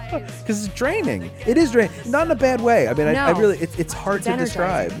 Because it's draining. It is draining. Not in a bad way. I mean, I No. really, it's hard It's to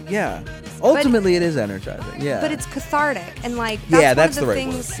energizing. describe. Yeah. Ultimately, it is energizing. Yeah. But it's cathartic, and like Yeah, that's that's one of the the right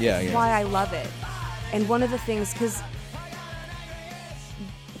things word. Yeah. why I love it. And one of the things, because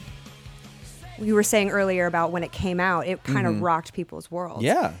we were saying earlier about when it came out, it kind of rocked people's worlds.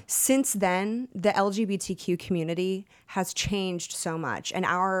 Yeah. Since then, the LGBTQ community has changed so much, and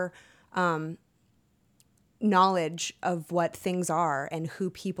our knowledge of what things are and who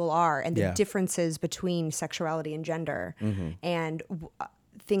people are and the differences between sexuality and gender and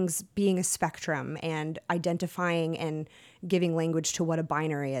things being a spectrum and identifying and giving language to what a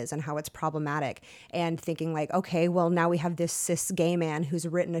binary is and how it's problematic and thinking like, okay, well, now we have this cis gay man who's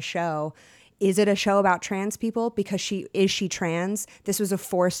written a show. Is it a show about trans people? Because is she trans? This was a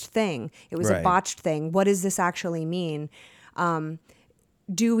forced thing. It was a botched thing. What does this actually mean?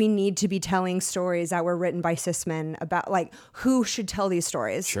 Do we need to be telling stories that were written by cis men about like who should tell these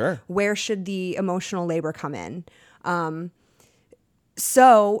stories? Sure. Where should the emotional labor come in?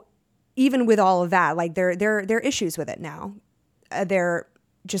 So even with all of that, like there are issues with it now. They're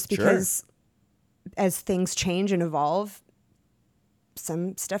just because as things change and evolve,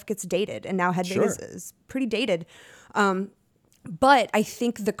 some stuff gets dated, and now Hedwig is pretty dated. But I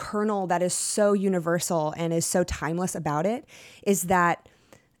think the kernel that is so universal and is so timeless about it is that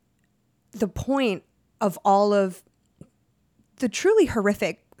the point of all of the truly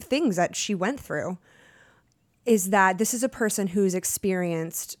horrific things that she went through is that this is a person who's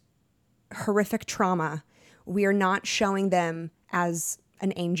experienced horrific trauma. We are not showing them as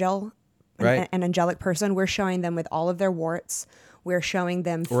an angel, an angelic person. We're showing them with all of their warts. We're showing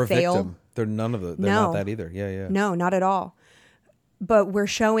them or fail. a victim. They're none of the. They're not that either. Yeah. No, not at all. But we're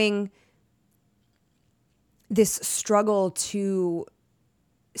showing this struggle to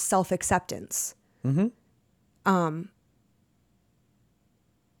self-acceptance. And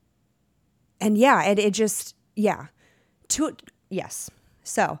yes.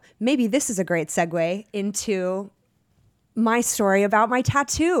 So maybe this is a great segue into my story about my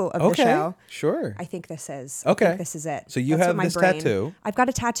tattoo of the show. Sure. I think this is. Okay. I think this is it. So you have this tattoo. I've got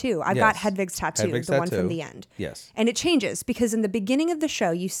a tattoo. I've got Hedwig's tattoo, Hedwig's the one tattoo. from the end. Yes. And it changes because in the beginning of the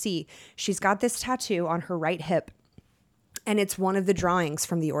show, you see she's got this tattoo on her right hip, and it's one of the drawings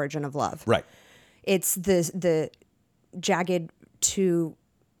from The Origin of Love. Right. It's the jagged two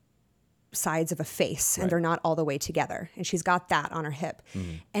sides of a face, and they're not all the way together. And she's got that on her hip.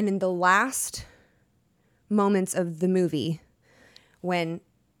 And in the last moments of the movie, when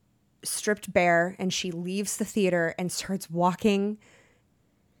stripped bare and she leaves the theater and starts walking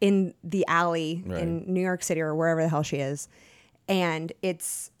in the alley in New York City or wherever the hell she is, and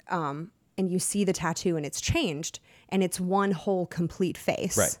it's and you see the tattoo and it's changed and it's one whole complete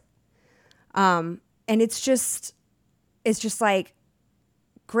face. Right. And it's just like,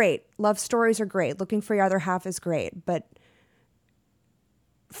 great. Love stories are great. Looking for your other half is great, but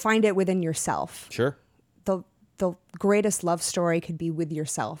find it within yourself. Sure. The greatest love story could be with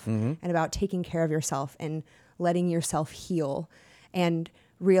yourself and about taking care of yourself and letting yourself heal and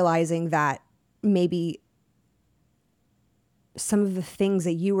realizing that maybe some of the things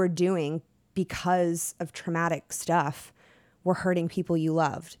that you were doing because of traumatic stuff were hurting people you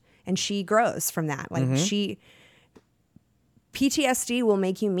loved. And she grows from that. Like PTSD will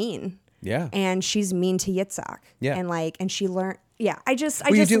make you mean. Yeah. And she's mean to Yitzhak. Yeah. And she learned. Yeah. I just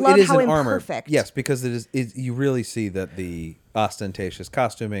Well, love it is how an armor. imperfect. Yes, because it is. You really see that the ostentatious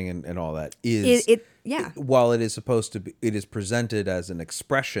costuming and all that is. While it is supposed to be, it is presented as an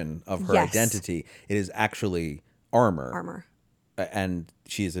expression of her identity. It is actually armor. And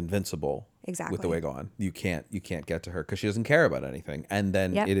she is invincible. Exactly. With the wig on, you can't get to her because she doesn't care about anything. And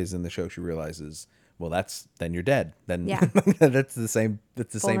then it is in the show she realizes, well, then you're dead. Then that's the same.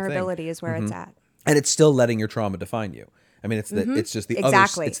 That's the same thing. Vulnerability is where it's at. And it's still letting your trauma define you. I mean, it's just the other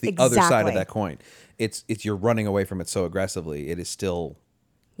side of that coin. It's you're running away from it so aggressively. It is still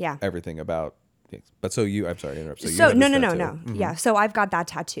everything about. But so I'm sorry to interrupt. So no. Yeah. So I've got that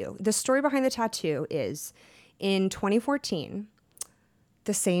tattoo. The story behind the tattoo is in 2014,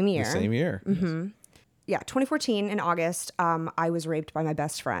 the same year. Yeah, 2014 in August, I was raped by my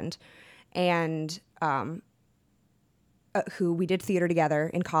best friend, and who we did theater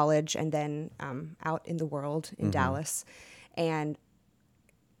together in college and then out in the world in Dallas. And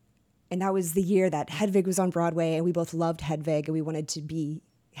that was the year that Hedwig was on Broadway, and we both loved Hedwig, and we wanted to be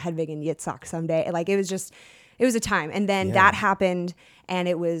Hedwig and Yitzhak someday. Like it was a time. And then that happened, and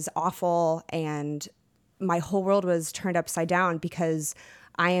it was awful, and my whole world was turned upside down because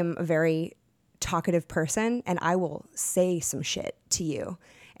I am a very talkative person, and I will say some shit to you.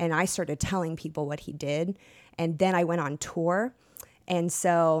 And I started telling people what he did. And then I went on tour. And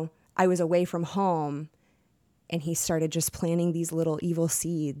so I was away from home, and he started just planting these little evil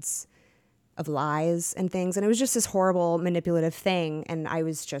seeds of lies and things. And it was just this horrible, manipulative thing. And I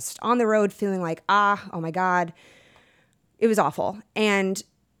was just on the road feeling like, oh my God, it was awful. And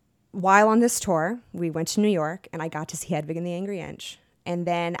while on this tour, we went to New York and I got to see Hedwig and the Angry Inch. And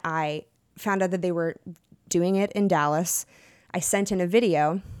then I found out that they were doing it in Dallas. I sent in a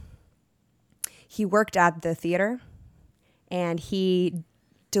video. He worked at the theater and he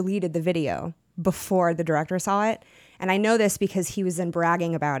deleted the video before the director saw it. And I know this because he was then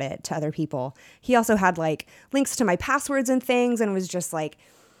bragging about it to other people. He also had like links to my passwords and things and was just like,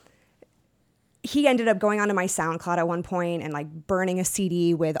 he ended up going onto my SoundCloud at one point and like burning a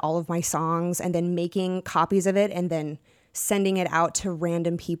CD with all of my songs and then making copies of it and then sending it out to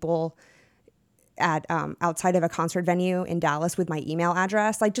random people at outside of a concert venue in Dallas with my email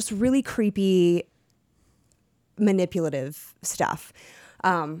address. Like just really creepy, manipulative stuff.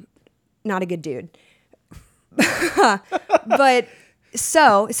 Not a good dude. But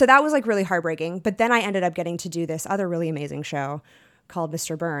so that was like really heartbreaking. But then I ended up getting to do this other really amazing show called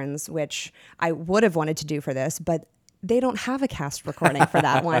Mr. Burns, which I would have wanted to do for this, but they don't have a cast recording for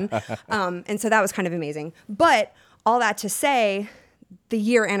that one. And so that was kind of amazing. But all that to say, the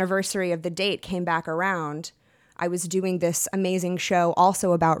year anniversary of the date came back around. I was doing this amazing show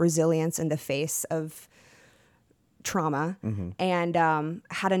also about resilience in the face of trauma, and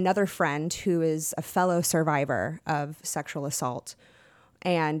had another friend who is a fellow survivor of sexual assault.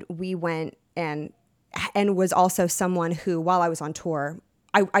 And we went and was also someone who, while I was on tour,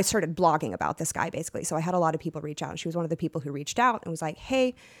 I started blogging about this guy basically. So I had a lot of people reach out, and she was one of the people who reached out and was like,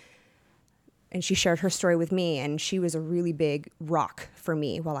 hey, and she shared her story with me, and she was a really big rock for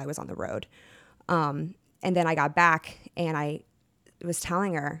me while I was on the road. And then I got back and I was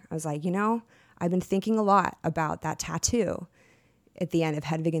telling her, I was like, I've been thinking a lot about that tattoo at the end of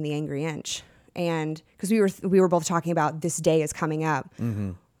Hedwig and the Angry Inch. And because we were both talking about this day is coming up.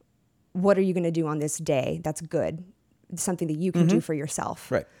 Mm-hmm. What are you going to do on this day that's good? Something that you can do for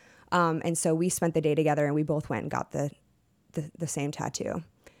yourself. Right. And so we spent the day together and we both went and got the same tattoo.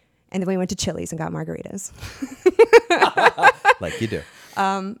 And then we went to Chili's and got margaritas. Like you do.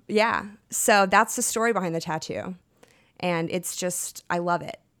 Yeah. So that's the story behind the tattoo. And it's just, I love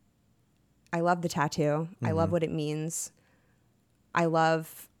it. I love the tattoo. I love what it means. I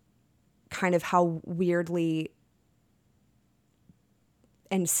love kind of how weirdly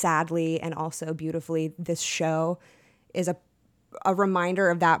and sadly and also beautifully this show is a reminder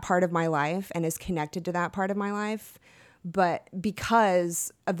of that part of my life and is connected to that part of my life. But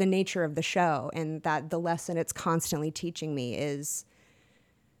because of the nature of the show and that the lesson it's constantly teaching me is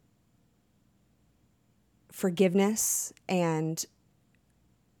forgiveness and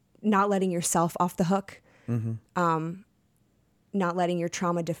not letting yourself off the hook, not letting your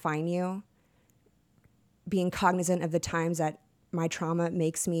trauma define you, being cognizant of the times that my trauma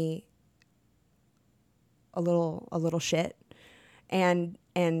makes me a little shit, and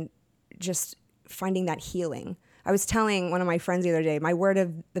just finding that healing. I was telling one of my friends the other day, my word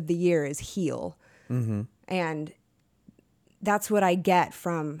of the year is heal. And that's what I get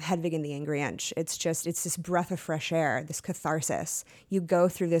from Hedwig and the Angry Inch. It's this breath of fresh air, this catharsis. You go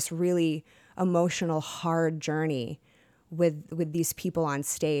through this really emotional, hard journey with these people on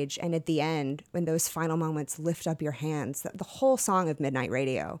stage. And at the end, when those final moments lift up your hands, the whole song of Midnight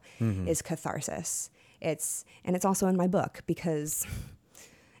Radio is catharsis. It's also in my book because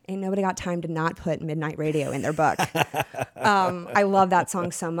ain't nobody got time to not put Midnight Radio in their book. I love that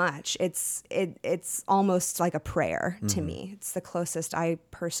song so much. It's almost like a prayer to me. It's the closest I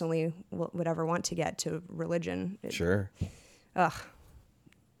personally would ever want to get to religion. Sure. Ugh.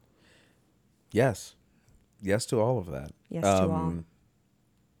 Yes. Yes to all of that. Yes to all.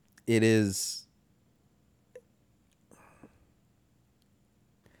 It is...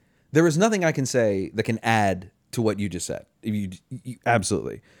 There is nothing I can say that can add to what you just said. You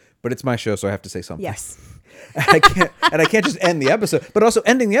absolutely. But it's my show, so I have to say something. Yes. And I can't just end the episode. But also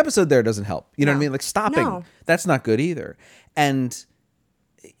ending the episode there doesn't help. You know what I mean? Like stopping. No. That's not good either. And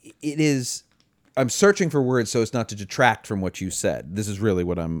it is... I'm searching for words so as not to detract from what you said. This is really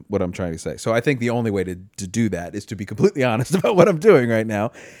what I'm trying to say. So I think the only way to do that is to be completely honest about what I'm doing right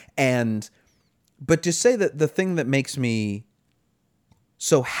now. But to say that the thing that makes me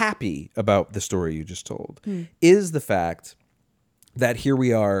so happy about the story you just told is the fact that here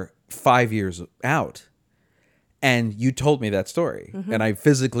we are 5 years out and you told me that story and I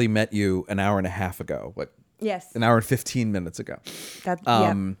physically met you an hour and a half ago. Yes. An hour and 15 minutes ago.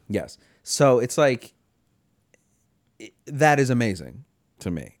 Yes. So it's like, that is amazing to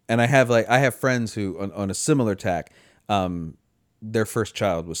me. And I have friends who on a similar tack, their first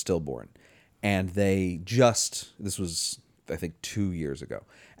child was stillborn and this was, I think 2 years ago.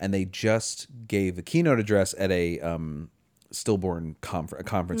 And they just gave a keynote address at a stillborn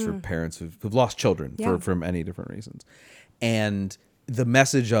conference for parents who've lost children for many different reasons. And the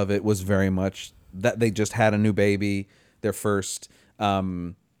message of it was very much that they just had a new baby, their first,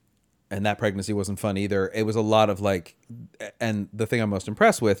 and that pregnancy wasn't fun either. It was a lot of like, and the thing I'm most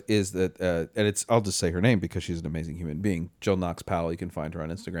impressed with is that, and I'll just say her name because she's an amazing human being. Jill Knox Powell, you can find her on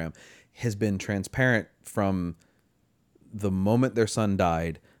Instagram, has been transparent from the moment their son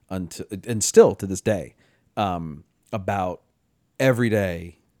died until, and still to this day, about every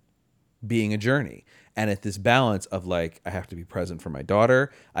day being a journey. And at this balance of like, I have to be present for my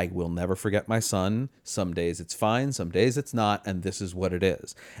daughter. I will never forget my son. Some days it's fine. Some days it's not. And this is what it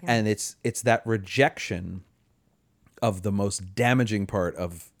is. Yeah. And it's that rejection of the most damaging part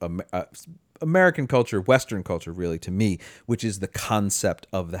of American culture, Western culture, really, to me, which is the concept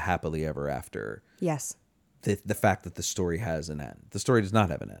of the happily ever after. Yes. The fact that the story has an end. The story does not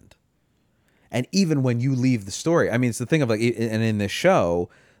have an end. And even when you leave the story, I mean, it's the thing of like, and in this show,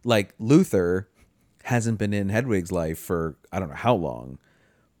 like Luther hasn't been in Hedwig's life for I don't know how long,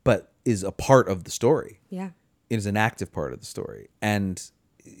 but is a part of the story. Yeah. It is an active part of the story and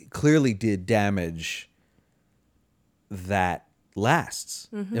clearly did damage that lasts.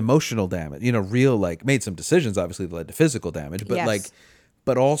 Emotional damage, real, like, made some decisions obviously that led to physical damage, but yes.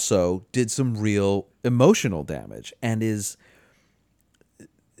 but also did some real emotional damage and is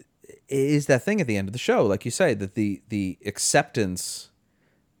that thing at the end of the show, like you say, that the acceptance,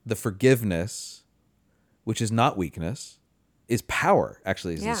 the forgiveness, which is not weakness, is power,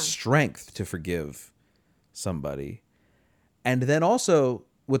 actually, is the strength to forgive somebody. And then also,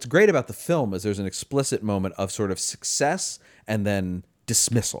 what's great about the film is there's an explicit moment of sort of success and then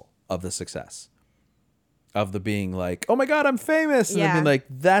dismissal of the success. Of the being like, oh my God, I'm famous. And then being like,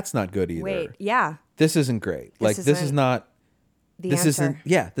 that's not good either. Wait, yeah. This isn't great. This is not, this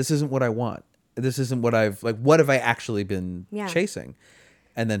isn't what I want. This isn't what what have I actually been chasing?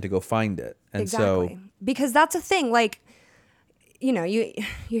 And then to go find it. And exactly. Because that's a thing, like, you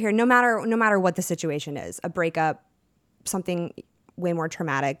hear no matter what the situation is, a breakup, something way more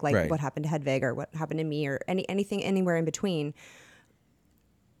traumatic, like what happened to Hedwig or what happened to me or anything anywhere in between.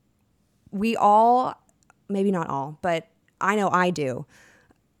 We all, maybe not all, but I know I do,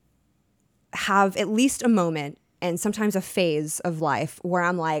 have at least a moment and sometimes a phase of life where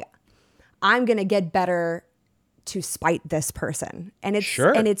I'm like, I'm going to get better to spite this person. And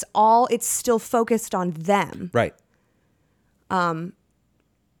it's still focused on them. Right. I'm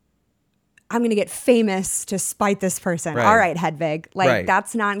going to get famous to spite this person. Right. All right, Hedwig. Like,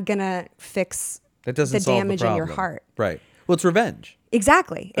 that's not going to fix the damage in your heart. Right. Well, it's revenge.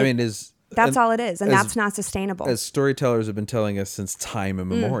 Exactly. I mean, that's all it is. And that's not sustainable. As storytellers have been telling us since time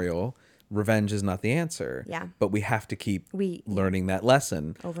immemorial, revenge is not the answer. Yeah. But we have to keep learning that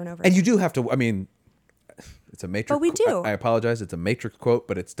lesson. Over and over. And you do have to, I mean, it's a Matrix. But we do. I apologize. It's a Matrix quote,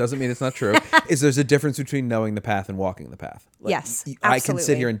 but it doesn't mean it's not true. There's a difference between knowing the path and walking the path. Like, yes, absolutely. I can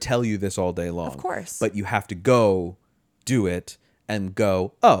sit here and tell you this all day long. Of course. But you have to go do it and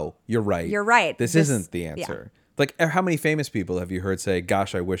go, oh, you're right. You're right. This isn't the answer. Yeah. Like, how many famous people have you heard say,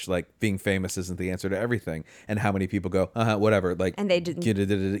 gosh, I wish like being famous isn't the answer to everything? And how many people go, whatever. Like, and they didn't.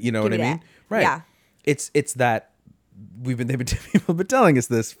 You know what I mean? That. Right. Yeah. It's that people have been telling us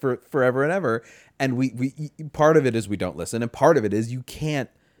this for forever and ever. And we part of it is we don't listen. And part of it is you can't.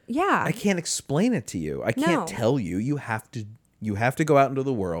 Yeah. I can't explain it to you. I can't tell you. You have to go out into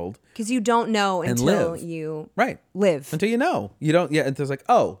the world. Because you don't know until you live. Until you know. You don't. Yeah. Until it's like,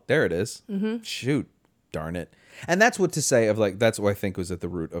 oh, there it is. Mm-hmm. Shoot. Darn it. And that's what to say of like, that's what I think was at the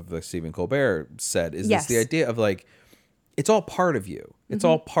root of the Stephen Colbert said, is this the idea of like, it's all part of you. It's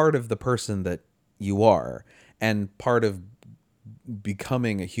all part of the person that you are, and part of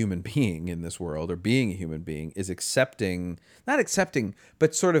becoming a human being in this world, or being a human being, is not accepting,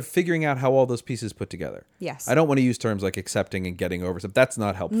 but sort of figuring out how all those pieces put together. Yes. I don't want to use terms like accepting and getting over stuff. That's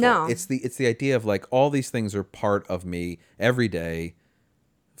not helpful. No. It's the idea of like, all these things are part of me every day,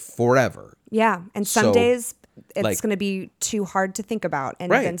 forever. Yeah. And some days it's going to be too hard to think about.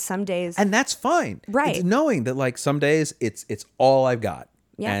 And then some days. And that's fine. Right. It's knowing that like some days it's all I've got.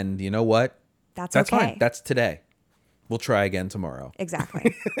 Yeah. And you know what? That's okay. Fine. That's today. We'll try again tomorrow.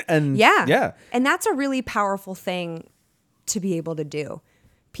 Exactly. And yeah. And that's a really powerful thing to be able to do.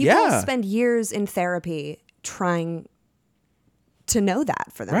 People spend years in therapy trying to know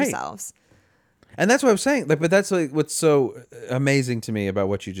that for themselves. Right. And that's what I was saying. Like, but that's like what's so amazing to me about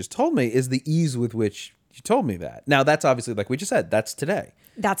what you just told me is the ease with which you told me that. Now, that's obviously, like we just said, that's today.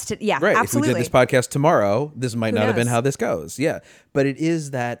 Right. Absolutely. If we did this podcast tomorrow, this might not have been how this goes. Yeah. But it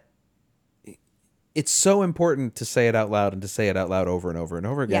is that it's so important to say it out loud, and to say it out loud over and over and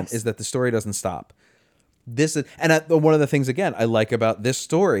over again, is that the story doesn't stop. this is, and one of the things again I like about this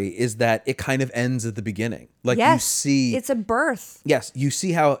story is that it kind of ends at the beginning. Like you see, it's a birth. yes, you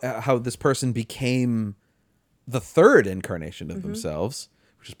see how this person became the third incarnation of themselves,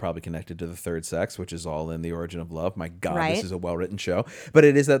 which is probably connected to the third sex, which is all in The Origin of Love. My God, Right. this is a well-written show. But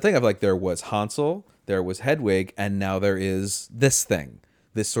it is that thing of like, there was Hansel, there was Hedwig, and now there is this thing,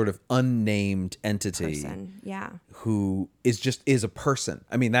 this sort of unnamed entity Person. Yeah. who is a person.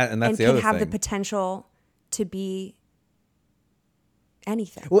 I mean, that's And the can other have thing. the potential to be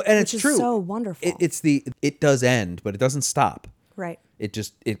anything. Well, and which it's is true. so wonderful. It does end, but it doesn't stop. Right.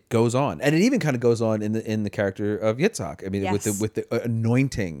 It goes on, and it even kind of goes on in the character of Yitzhak. I mean, Yes. with the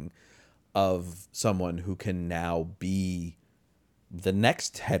anointing of someone who can now be the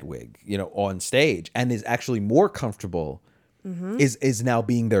next Hedwig, on stage, and is actually more comfortable, is now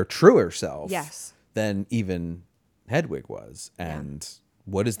being their truer self, Yes. than even Hedwig was, and.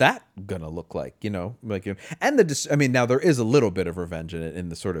 What is that gonna look like? And now there is a little bit of revenge in it, in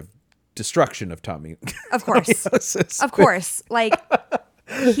the sort of destruction of Tommy. Of course. Of course. Like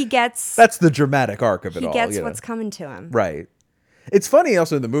he gets That's the dramatic arc of it he all. gets what's coming to him. right. It's funny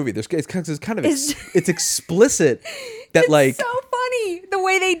also in the movie. It's kind of it's explicit that like So funny the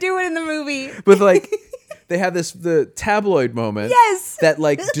way they do it in the movie. with like they have the tabloid moment. Yes. That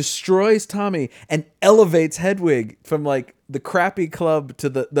like destroys Tommy and elevates Hedwig from like the crappy club to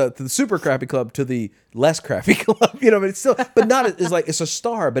the super crappy club to the less crappy club. But it's still, but not it's like it's a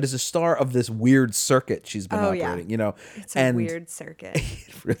star, but it's a star of this weird circuit she's been operating. It's a weird circuit.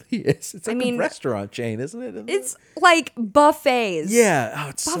 It really is. It's like a restaurant chain, isn't it? It's like buffets. Yeah. Oh,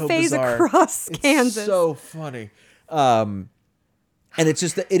 it's so Buffets bizarre. across It's Kansas. so funny. And it's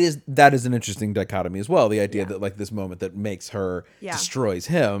just that is an interesting dichotomy as well. The idea that like this moment that makes her destroys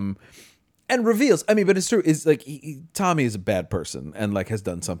him and reveals. I mean, but it's true. Is like Tommy is a bad person and like has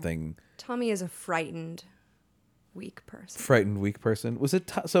done something. Tommy is a frightened, weak person. Frightened, weak person. Was it?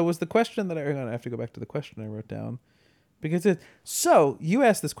 So was the question that hang on, I have to go back to the question I wrote down because so you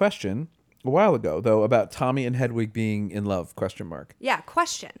asked this question a while ago though about Tommy and Hedwig being in love? ? Yeah.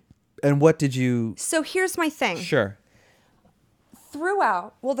 Question. And what did you? So here's my thing. Sure.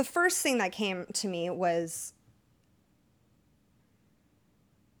 Throughout, well, the first thing that came to me was,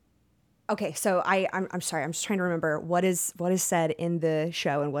 okay, so I'm sorry, I'm just trying to remember what is said in the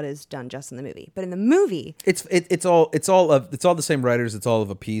show and what is done just in the movie. But in the movie, It's all the same writers. It's all of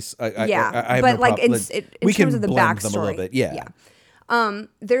a piece. I have but no like problem. in We terms can of the blend backstory, them a little bit. Yeah.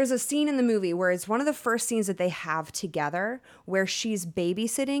 There's a scene in the movie where it's one of the first scenes that they have together where she's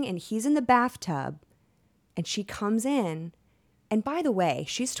babysitting and he's in the bathtub and she comes in. And by the way,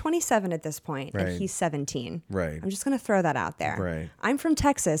 she's 27 at this point Right. and he's 17. Right. I'm just going to throw that out there. Right. I'm from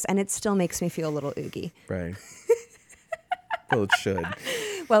Texas and it still makes me feel a little oogie. Right. Well, it should.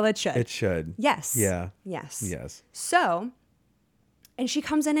 Well, it should. It should. Yes. Yeah. Yes. Yes. So, and she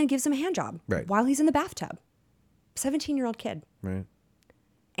comes in and gives him a hand job Right. while he's in the bathtub. 17-year-old kid. Right.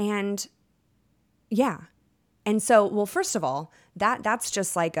 And yeah. And so, well, first of all, that's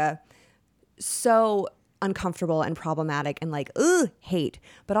just like so uncomfortable and problematic and like, hate.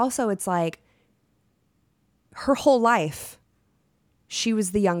 But also it's like her whole life, she was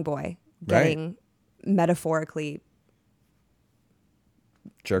the young boy getting metaphorically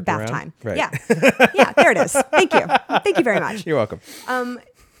Jerked bath around? time. Right. Yeah. Yeah, there it is. Thank you. Thank you very much. You're welcome.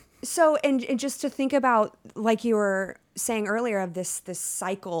 So, and just to think about, like you were saying earlier, of this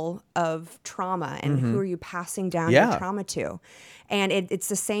cycle of trauma and who are you passing down your trauma to? And it's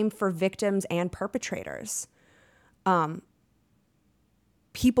the same for victims and perpetrators.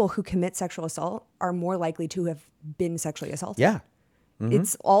 People who commit sexual assault are more likely to have been sexually assaulted. Yeah.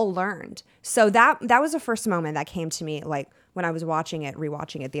 It's all learned. So that was the first moment that came to me, like when I was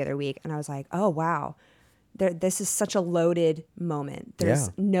rewatching it the other week, and I was like, oh, wow. This is such a loaded moment. There's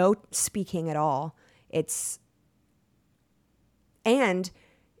no speaking at all. It's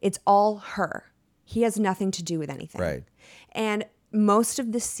all her. He has nothing to do with anything. Right. And most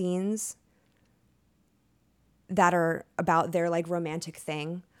of the scenes that are about their like romantic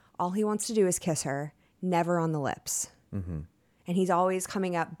thing, all he wants to do is kiss her, never on the lips. Mm-hmm. And he's always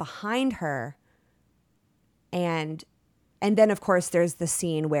coming up behind her. And then of course there's the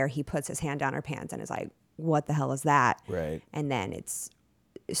scene where he puts his hand down her pants and is like, what the hell is that? Right. And then it's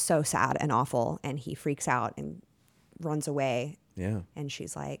so sad and awful and he freaks out and runs away. Yeah. And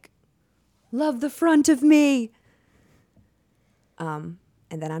she's like, love the front of me.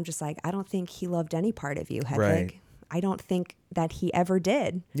 And then I'm just like, I don't think he loved any part of you, Hedwig. Right. I don't think that he ever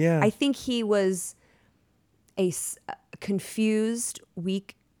did. Yeah. I think he was a confused,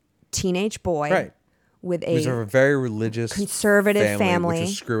 weak teenage boy Right. with He was a a very religious conservative family. which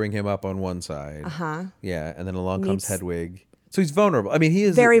was screwing him up on one side. Yeah, and then along comes Meets- Hedwig. So he's vulnerable. I mean, he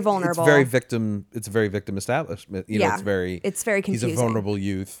is Very vulnerable. It's very victim. It's a very victim establishment. You know, Yeah, it's very very He's a confusing. vulnerable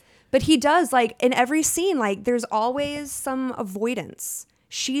youth. But he does, like, in every scene, like, there's always some avoidance.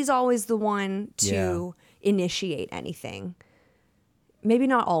 She's always the one to initiate anything. Maybe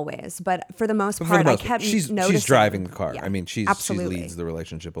not always, but for the most But part, for the I most part, kept she's noticing. driving the car. Yeah, I mean, she absolutely. leads the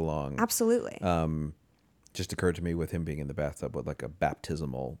relationship along. Absolutely. Just occurred to me with him being in the bathtub with like a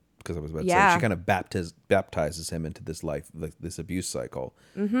baptismal, because I was about to say Yeah. she kind of baptizes him into this life, like this abuse cycle.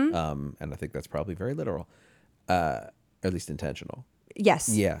 And I think that's probably very literal, at least intentional. Yes.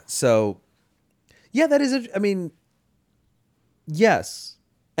 Yeah. So, yeah, that is. I mean, yes.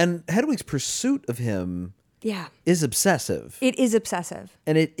 And Hedwig's pursuit of him Yeah. is obsessive, It is obsessive.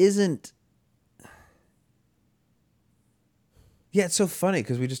 and it isn't. Yeah, it's so funny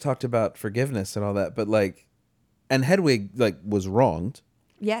because we just talked about forgiveness and all that, but like, and Hedwig like was wronged,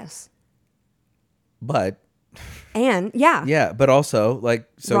 Yes. but And yeah. yeah, but also like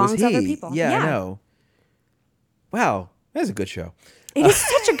so was Wrongs he. other people. Yeah, I Yeah. know. Wow, that's a good show. It is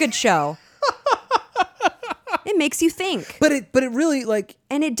such a good show. It makes you think. But it really like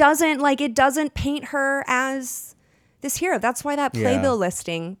And it doesn't paint her as this hero. That's why that playbill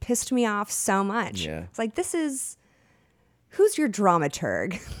listing pissed me off so much. Yeah. It's like, who's your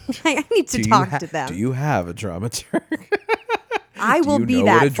dramaturg? I need to do talk you to them. Do you have a dramaturg? I will Do you be know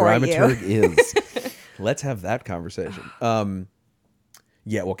that what a for dramaturg you. is? Let's have that conversation.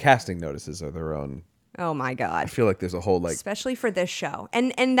 Yeah, well, casting notices are their own. Oh my I God. feel like there's a whole like Especially for this show.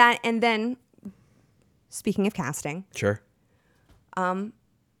 And then speaking of casting, sure.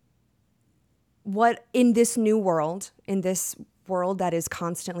 what in this new world, in this world that is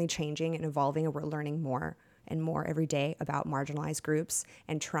constantly changing and evolving, and we're learning more and more every day about marginalized groups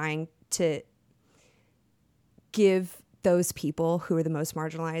and trying to give those people who are the most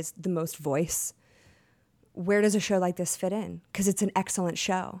marginalized the most voice. Where does a show like this fit in? Because it's an excellent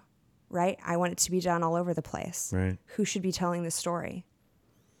show, right? I want it to be done all over the place. Right. Who should be telling the story?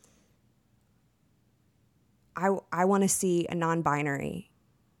 I want to see a non-binary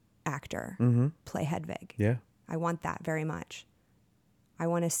actor play Hedwig. Yeah. I want that very much. I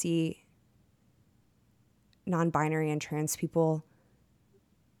want to see non-binary and trans people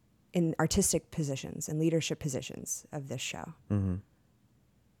in artistic positions and leadership positions of this show.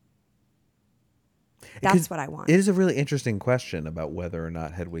 That's what I want. It is a really interesting question about whether or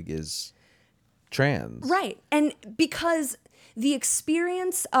not Hedwig is trans. Right. And because the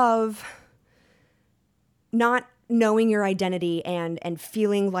experience of not knowing your identity and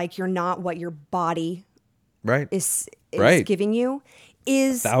feeling like you're not what your body Right. is Right. giving you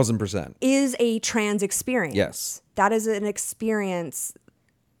is 1000%. is a trans experience. Yes. That is an experience,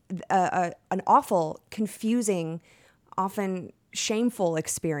 an awful, confusing, often shameful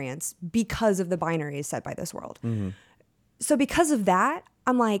experience because of the binaries set by this world. So because of that,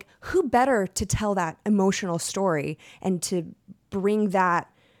 I'm like, who better to tell that emotional story and to bring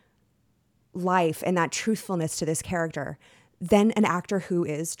that life and that truthfulness to this character than an actor who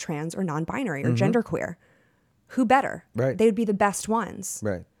is trans or non-binary or genderqueer? Who better? Right. They would be the best ones.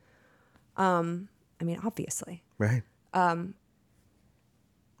 Right. I mean, obviously. Right. But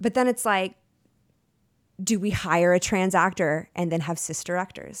then it's like, do we hire a trans actor and then have sister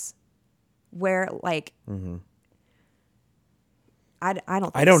actors? Where like, I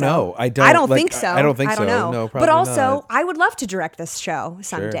don't think I don't so. know. I don't like, think so. I don't think I don't so. know. No, probably but also, not. I would love to direct this show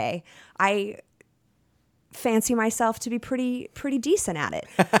someday. I fancy myself to be pretty decent at it.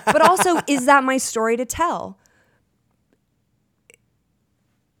 But also, is that my story to tell?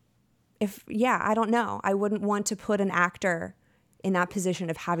 I don't know. I wouldn't want to put an actor in that position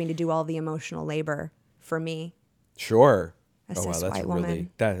of having to do all the emotional labor for me. Sure. A Oh wow, cis that's white really woman,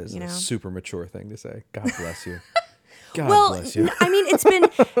 that is you a know? super mature thing to say. God bless you. God Well, bless you. I mean,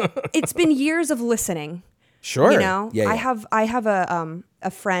 it's been years of listening. Sure. You know, Yeah. I have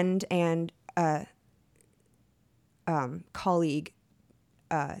a friend and colleague,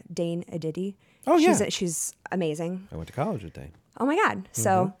 Dane Aditi. Oh, yeah. She's amazing. I went to college with Dane. Oh my God.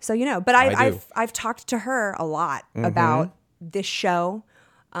 So you know, but I do. I've talked to her a lot about this show.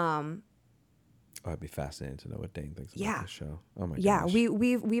 Oh, I'd be fascinated to know what Dane thinks Yeah. about this show. Oh my Yeah, gosh.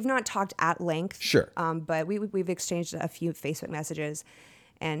 we've not talked at length. Sure. But we've exchanged a few Facebook messages,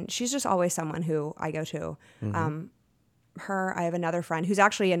 and she's just always someone who I go to. I have another friend who's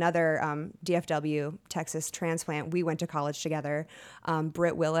actually another DFW Texas transplant. We went to college together.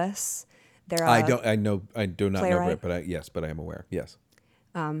 Britt Willis. They're I do not know playwright. Brit, but I am aware. Yes.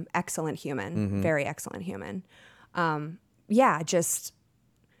 Excellent human, Mm-hmm. very excellent human.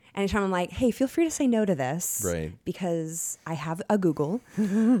 anytime I'm like, hey, feel free to say no to this. Right. Because I have a Google.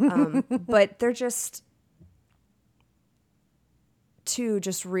 But they're just two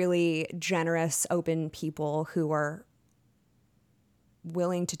just really generous, open people who are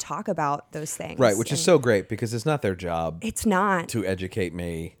willing to talk about those things. Right, which is so great because it's not their job It's not. to educate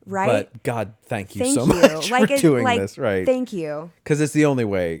me. Right? But God, thank you Thank so you. much for doing like, this. Right. Thank you. Because it's the only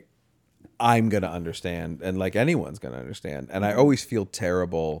way I'm going to understand, and like anyone's going to understand. And I always feel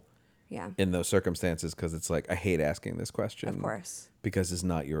terrible Yeah. in those circumstances because it's like I hate asking this question. Of course. Because it's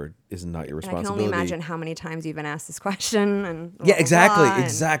not your And I responsibility. can only imagine how many times you've been asked this question. And Yeah, exactly, and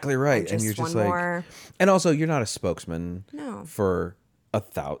exactly right. And you're just one like, more. and also you're not a spokesman No. for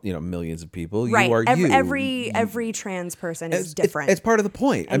millions of people. Right. You are Every trans person is different. It's part of the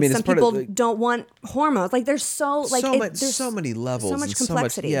point. And I mean, some it's part people of the, don't want hormones. Like there's so like there's so many levels, so much and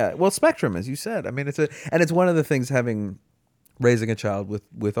complexity. yeah, well, spectrum, as you said. I mean, it's one of the things raising a child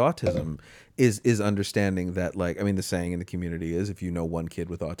with autism is understanding that, like, I mean, the saying in the community is, if you know one kid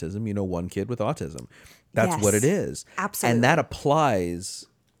with autism, you know one kid with autism. That's Yes. what it is. Absolutely. And that applies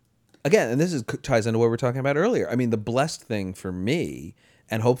again, and this ties into what we were talking about earlier. I mean, the blessed thing for me,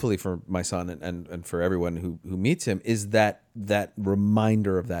 and hopefully for my son and for everyone who meets him, is that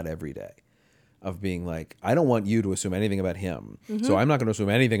reminder of that every day, of being like, I don't want you to assume anything about him, so I'm not going to assume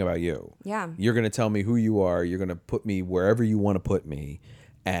anything about you. Yeah. You're going to tell me who you are. You're going to put me wherever you want to put me,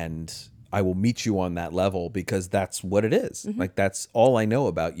 and I will meet you on that level because that's what it is. Like, that's all I know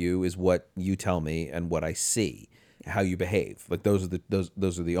about you is what you tell me and what I see, how you behave. Like, those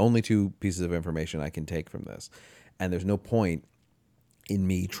are the only two pieces of information I can take from this, and there's no point in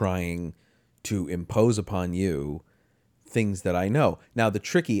me trying to impose upon you things that I know. Now, the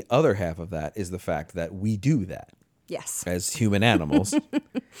tricky other half of that is the fact that we do that Yes. as human animals.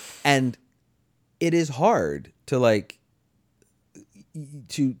 And it is hard to like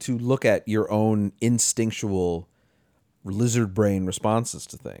to look at your own instinctual lizard brain responses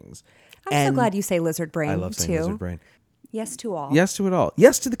to things. I'm so glad you say lizard brain I love saying too. lizard brain. Yes to all. Yes to it all.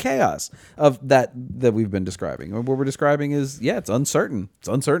 Yes to the chaos of that we've been describing. What we're describing is, it's uncertain. It's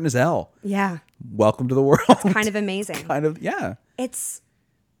uncertain as hell. Yeah. Welcome to the world. Kind of amazing. Yeah. It's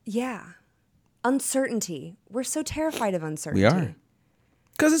uncertainty. We're so terrified of uncertainty. We are.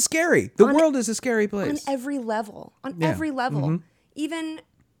 Because it's scary. The world is a scary On place. every level. Yeah. Every level. Mm-hmm. Even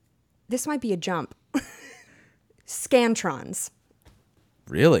this might be a jump. Scantrons.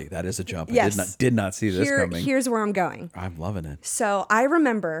 Really? That is a jump. Yes. I did not see this coming. Here's where I'm going. I'm loving it. So I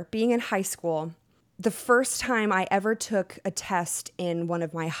remember being in high school, the first time I ever took a test in one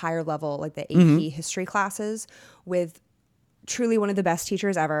of my higher level, like the AP history classes, with truly one of the best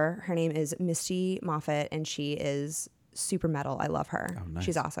teachers ever. Her name is Misty Moffat, and she is super metal. I love her. Oh, nice.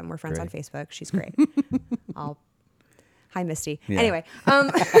 She's awesome. We're friends on Great. Facebook. She's great. Hi, Misty. Yeah. Anyway,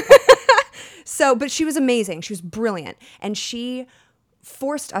 but she was amazing. She was brilliant, and she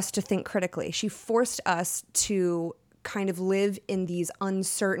forced us to think critically. She forced us to kind of live in these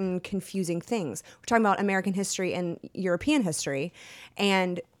uncertain, confusing things. We're talking about American history and European history,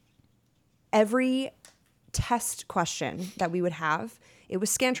 and every test question that we would have, it was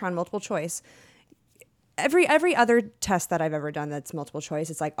Scantron, multiple choice. Every other test that I've ever done that's multiple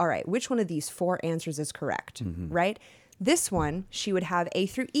choice, it's like, all right, which one of these 4 answers is correct, right? This one, she would have A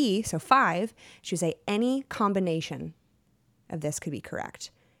through E, so 5. She would say any combination of this could be correct.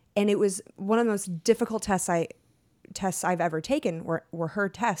 And it was one of the most difficult tests I've ever taken were her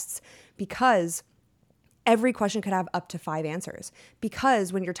tests, because every question could have up to 5 answers.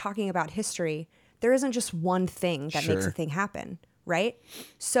 Because when you're talking about history, there isn't just one thing that makes a thing happen, right?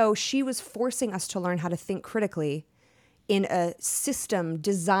 So she was forcing us to learn how to think critically in a system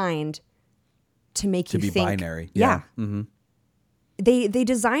designed to make you be think binary. Yeah. Mm-hmm. They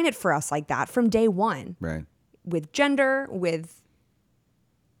design it for us like that from day one. Right. With gender, with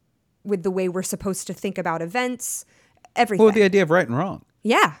the way we're supposed to think about events, everything. Well, the idea of right and wrong.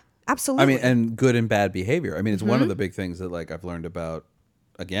 Yeah, absolutely. I mean, and good and bad behavior. I mean, it's one of the big things that, like, I've learned about,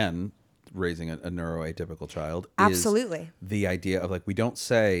 again, raising a neuroatypical child. Absolutely. Is the idea of, like, we don't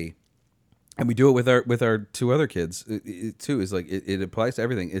say, and we do it with our 2 other kids too. Is like it applies to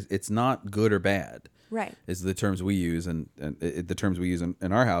everything. It's not good or bad. Right. Is the terms we use, and the terms we use in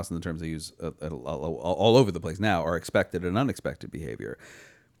our house, and the terms they use all over the place now are expected and unexpected behavior.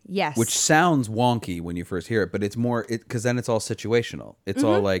 Yes. Which sounds wonky when you first hear it, but it's more because then it's all situational. It's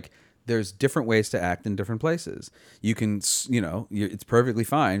all like, there's different ways to act in different places. You can, it's perfectly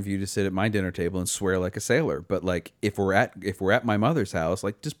fine for you to sit at my dinner table and swear like a sailor. But like, if we're at my mother's house,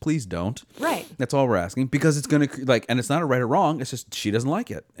 like, just please don't. Right. That's all we're asking, because it's going to, like, and it's not a right or wrong. It's just she doesn't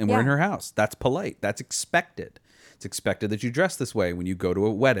like it, and we're in her house. That's polite. That's expected. It's expected that you dress this way when you go to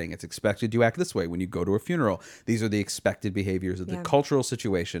a wedding. It's expected you act this way when you go to a funeral. These are the expected behaviors of the cultural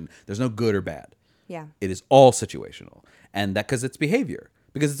situation. There's no good or bad. Yeah. It is all situational. And that because it's behavior.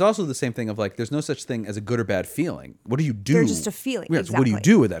 Because it's also the same thing of like, there's no such thing as a good or bad feeling. What do you do? They're just a feeling. Yes, Exactly. what do you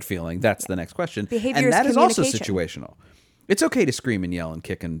do with that feeling? That's the next question. Behavior and is that is also communication. situational. It's okay to scream and yell and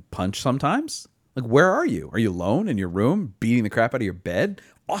kick and punch sometimes. Like, where are you? Are you alone in your room, beating the crap out of your bed?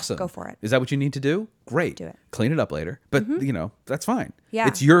 Awesome. Go for it. Is that what you need to do? Great. Do it. Clean it up later. But, that's fine. Yeah.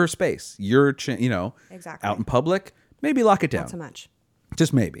 It's your space. Your, Exactly. out in public, maybe lock it down. Not so much.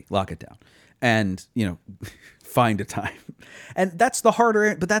 Just maybe lock it down. And, find a time. And that's the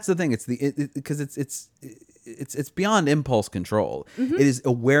harder, but that's the thing. It's because it's beyond impulse control. Mm-hmm. It is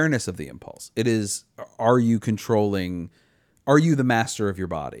awareness of the impulse. It is, are you the master of your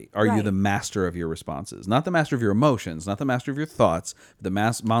body? Are you Right. the master of your responses? Not the master of your emotions, not the master of your thoughts, the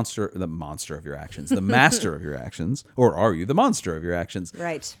monster of your actions, the master of your actions, or are you the monster of your actions?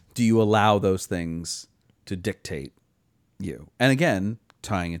 Right. Do you allow those things to dictate you? And again,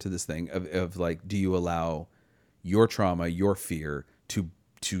 tying into this thing of like, do you allow your trauma, your fear to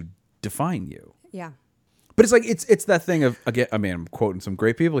define you? Yeah. But it's like it's that thing of, again, I mean, I'm quoting some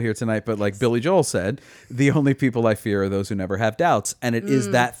great people here tonight, but like Billy Joel said, the only people I fear are those who never have doubts. And it is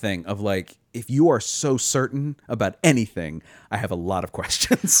that thing of like, if you are so certain about anything, I have a lot of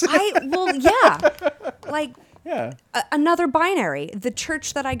questions. Like Yeah. another binary, the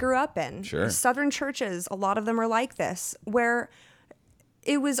church that I grew up in. Sure. Southern churches, a lot of them are like this, where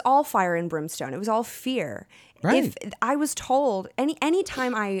it was all fire and brimstone. It was all fear. Right. If I was told, any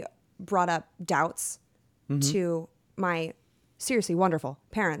time I brought up doubts to my seriously wonderful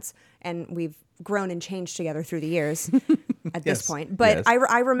parents, and we've grown and changed together through the years at this Yes. point. But Yes.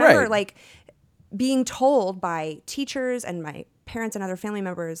 I remember Right. like being told by teachers and my parents and other family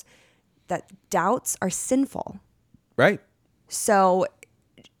members that doubts are sinful. Right. So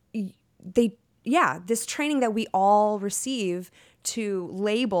this training that we all receive to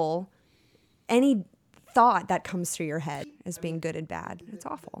label any thought that comes through your head as being good and bad. It's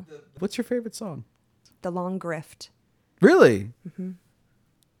awful. What's your favorite song? The Long Grift. Really? Mm-hmm.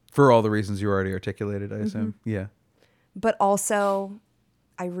 For all the reasons you already articulated, I assume. Yeah. But also,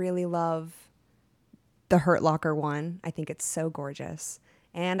 I really love the Hurt Locker one. I think it's so gorgeous.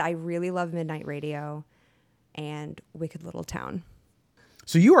 And I really love Midnight Radio and Wicked Little Town.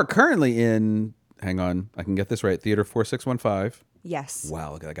 So you are currently in, hang on, I can get this right, Theater 4615. Yes.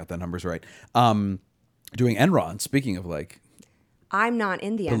 Wow, I got the numbers right. Doing Enron, speaking of like I'm not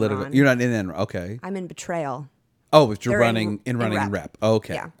in the political. Enron. You're not in Enron, okay. I'm in Betrayal. Oh, but you're They're running in in rep.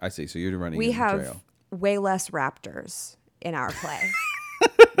 Okay, Yeah. I see. So you're running We in have Betrayal. way less raptors in our play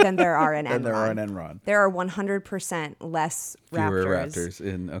than there are in Enron. And there are in Enron. There are 100% less Fewer raptors, raptors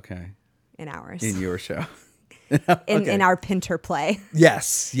in, in ours. in your show. in our Pinter play.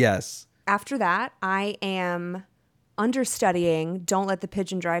 Yes. After that, I am understudying Don't Let the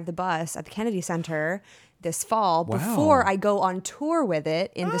Pigeon Drive the Bus at the Kennedy Center this fall before I go on tour with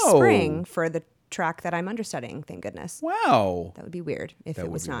it in the spring for the track that I'm understudying, thank goodness. Wow. That would be weird if That it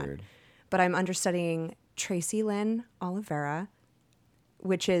would was be not. weird. But I'm understudying Tracy Lynn Oliveira,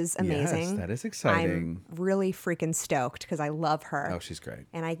 which is amazing. Yes, that is exciting. I'm really freaking stoked because I love her. Oh, she's great.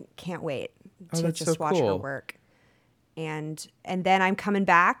 And I can't wait to that's just so watch her cool. work. And then I'm coming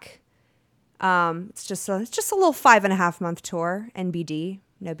back. It's just a little 5.5 month tour, NBD,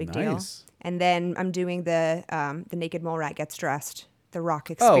 no big deal. Nice. And then I'm doing the Naked Mole Rat Gets Dressed, the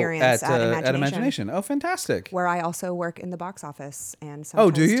rock experience at Imagination. Oh, fantastic. where I also work in the box office and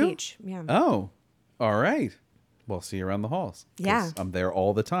sometimes do you? teach. Yeah. Oh, all right. Well, see you around the halls. 'Cause Yeah. I'm there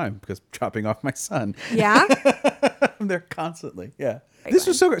all the time because dropping off my son. Yeah. I'm there constantly. Yeah. This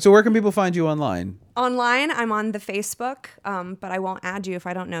was so great. So where can people find you online? Online, I'm on the Facebook, but I won't add you if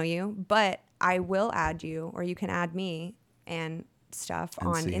I don't know you. But I will add you, or you can add me and stuff And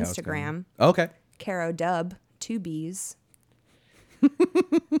on see how it's going. Instagram. Okay. Caro Dub, 2 B's.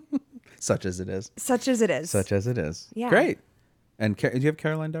 Such as it is. Such as it is. Such as it is. Yeah. Great. And do you have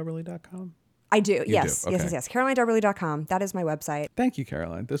CarolineDubberly.com? I do. Yes. do? Okay. Yes. CarolineDubberly.com. That is my website. Thank you,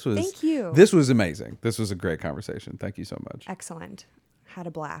 Caroline. Thank you. This was amazing. This was a great conversation. Thank you so much. Excellent. Had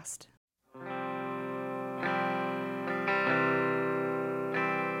a blast.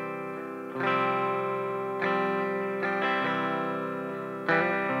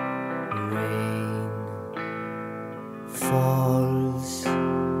 Rain falls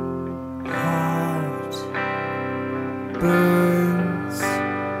hard, burns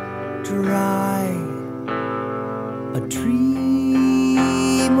dry. A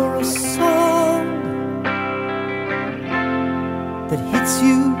dream or a song that hits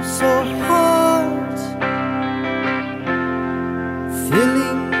you so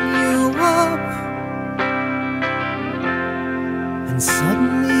and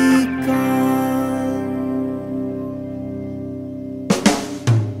suddenly gone.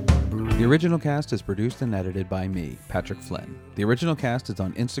 The original cast is produced and edited by me, Patrick Flynn. The original cast is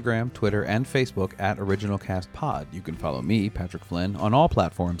on Instagram, Twitter, and Facebook at OriginalCastPod. You can follow me, Patrick Flynn, on all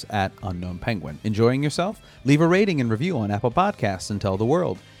platforms at Unknown Penguin. Enjoying yourself? Leave a rating and review on Apple Podcasts and tell the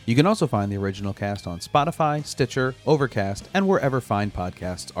world. You can also find the original cast on Spotify, Stitcher, Overcast, and wherever fine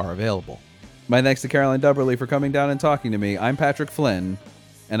podcasts are available. My thanks to Caroline Dubberly for coming down and talking to me. I'm Patrick Flynn,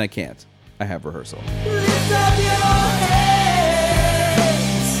 and I can't. I have rehearsal. Lift up your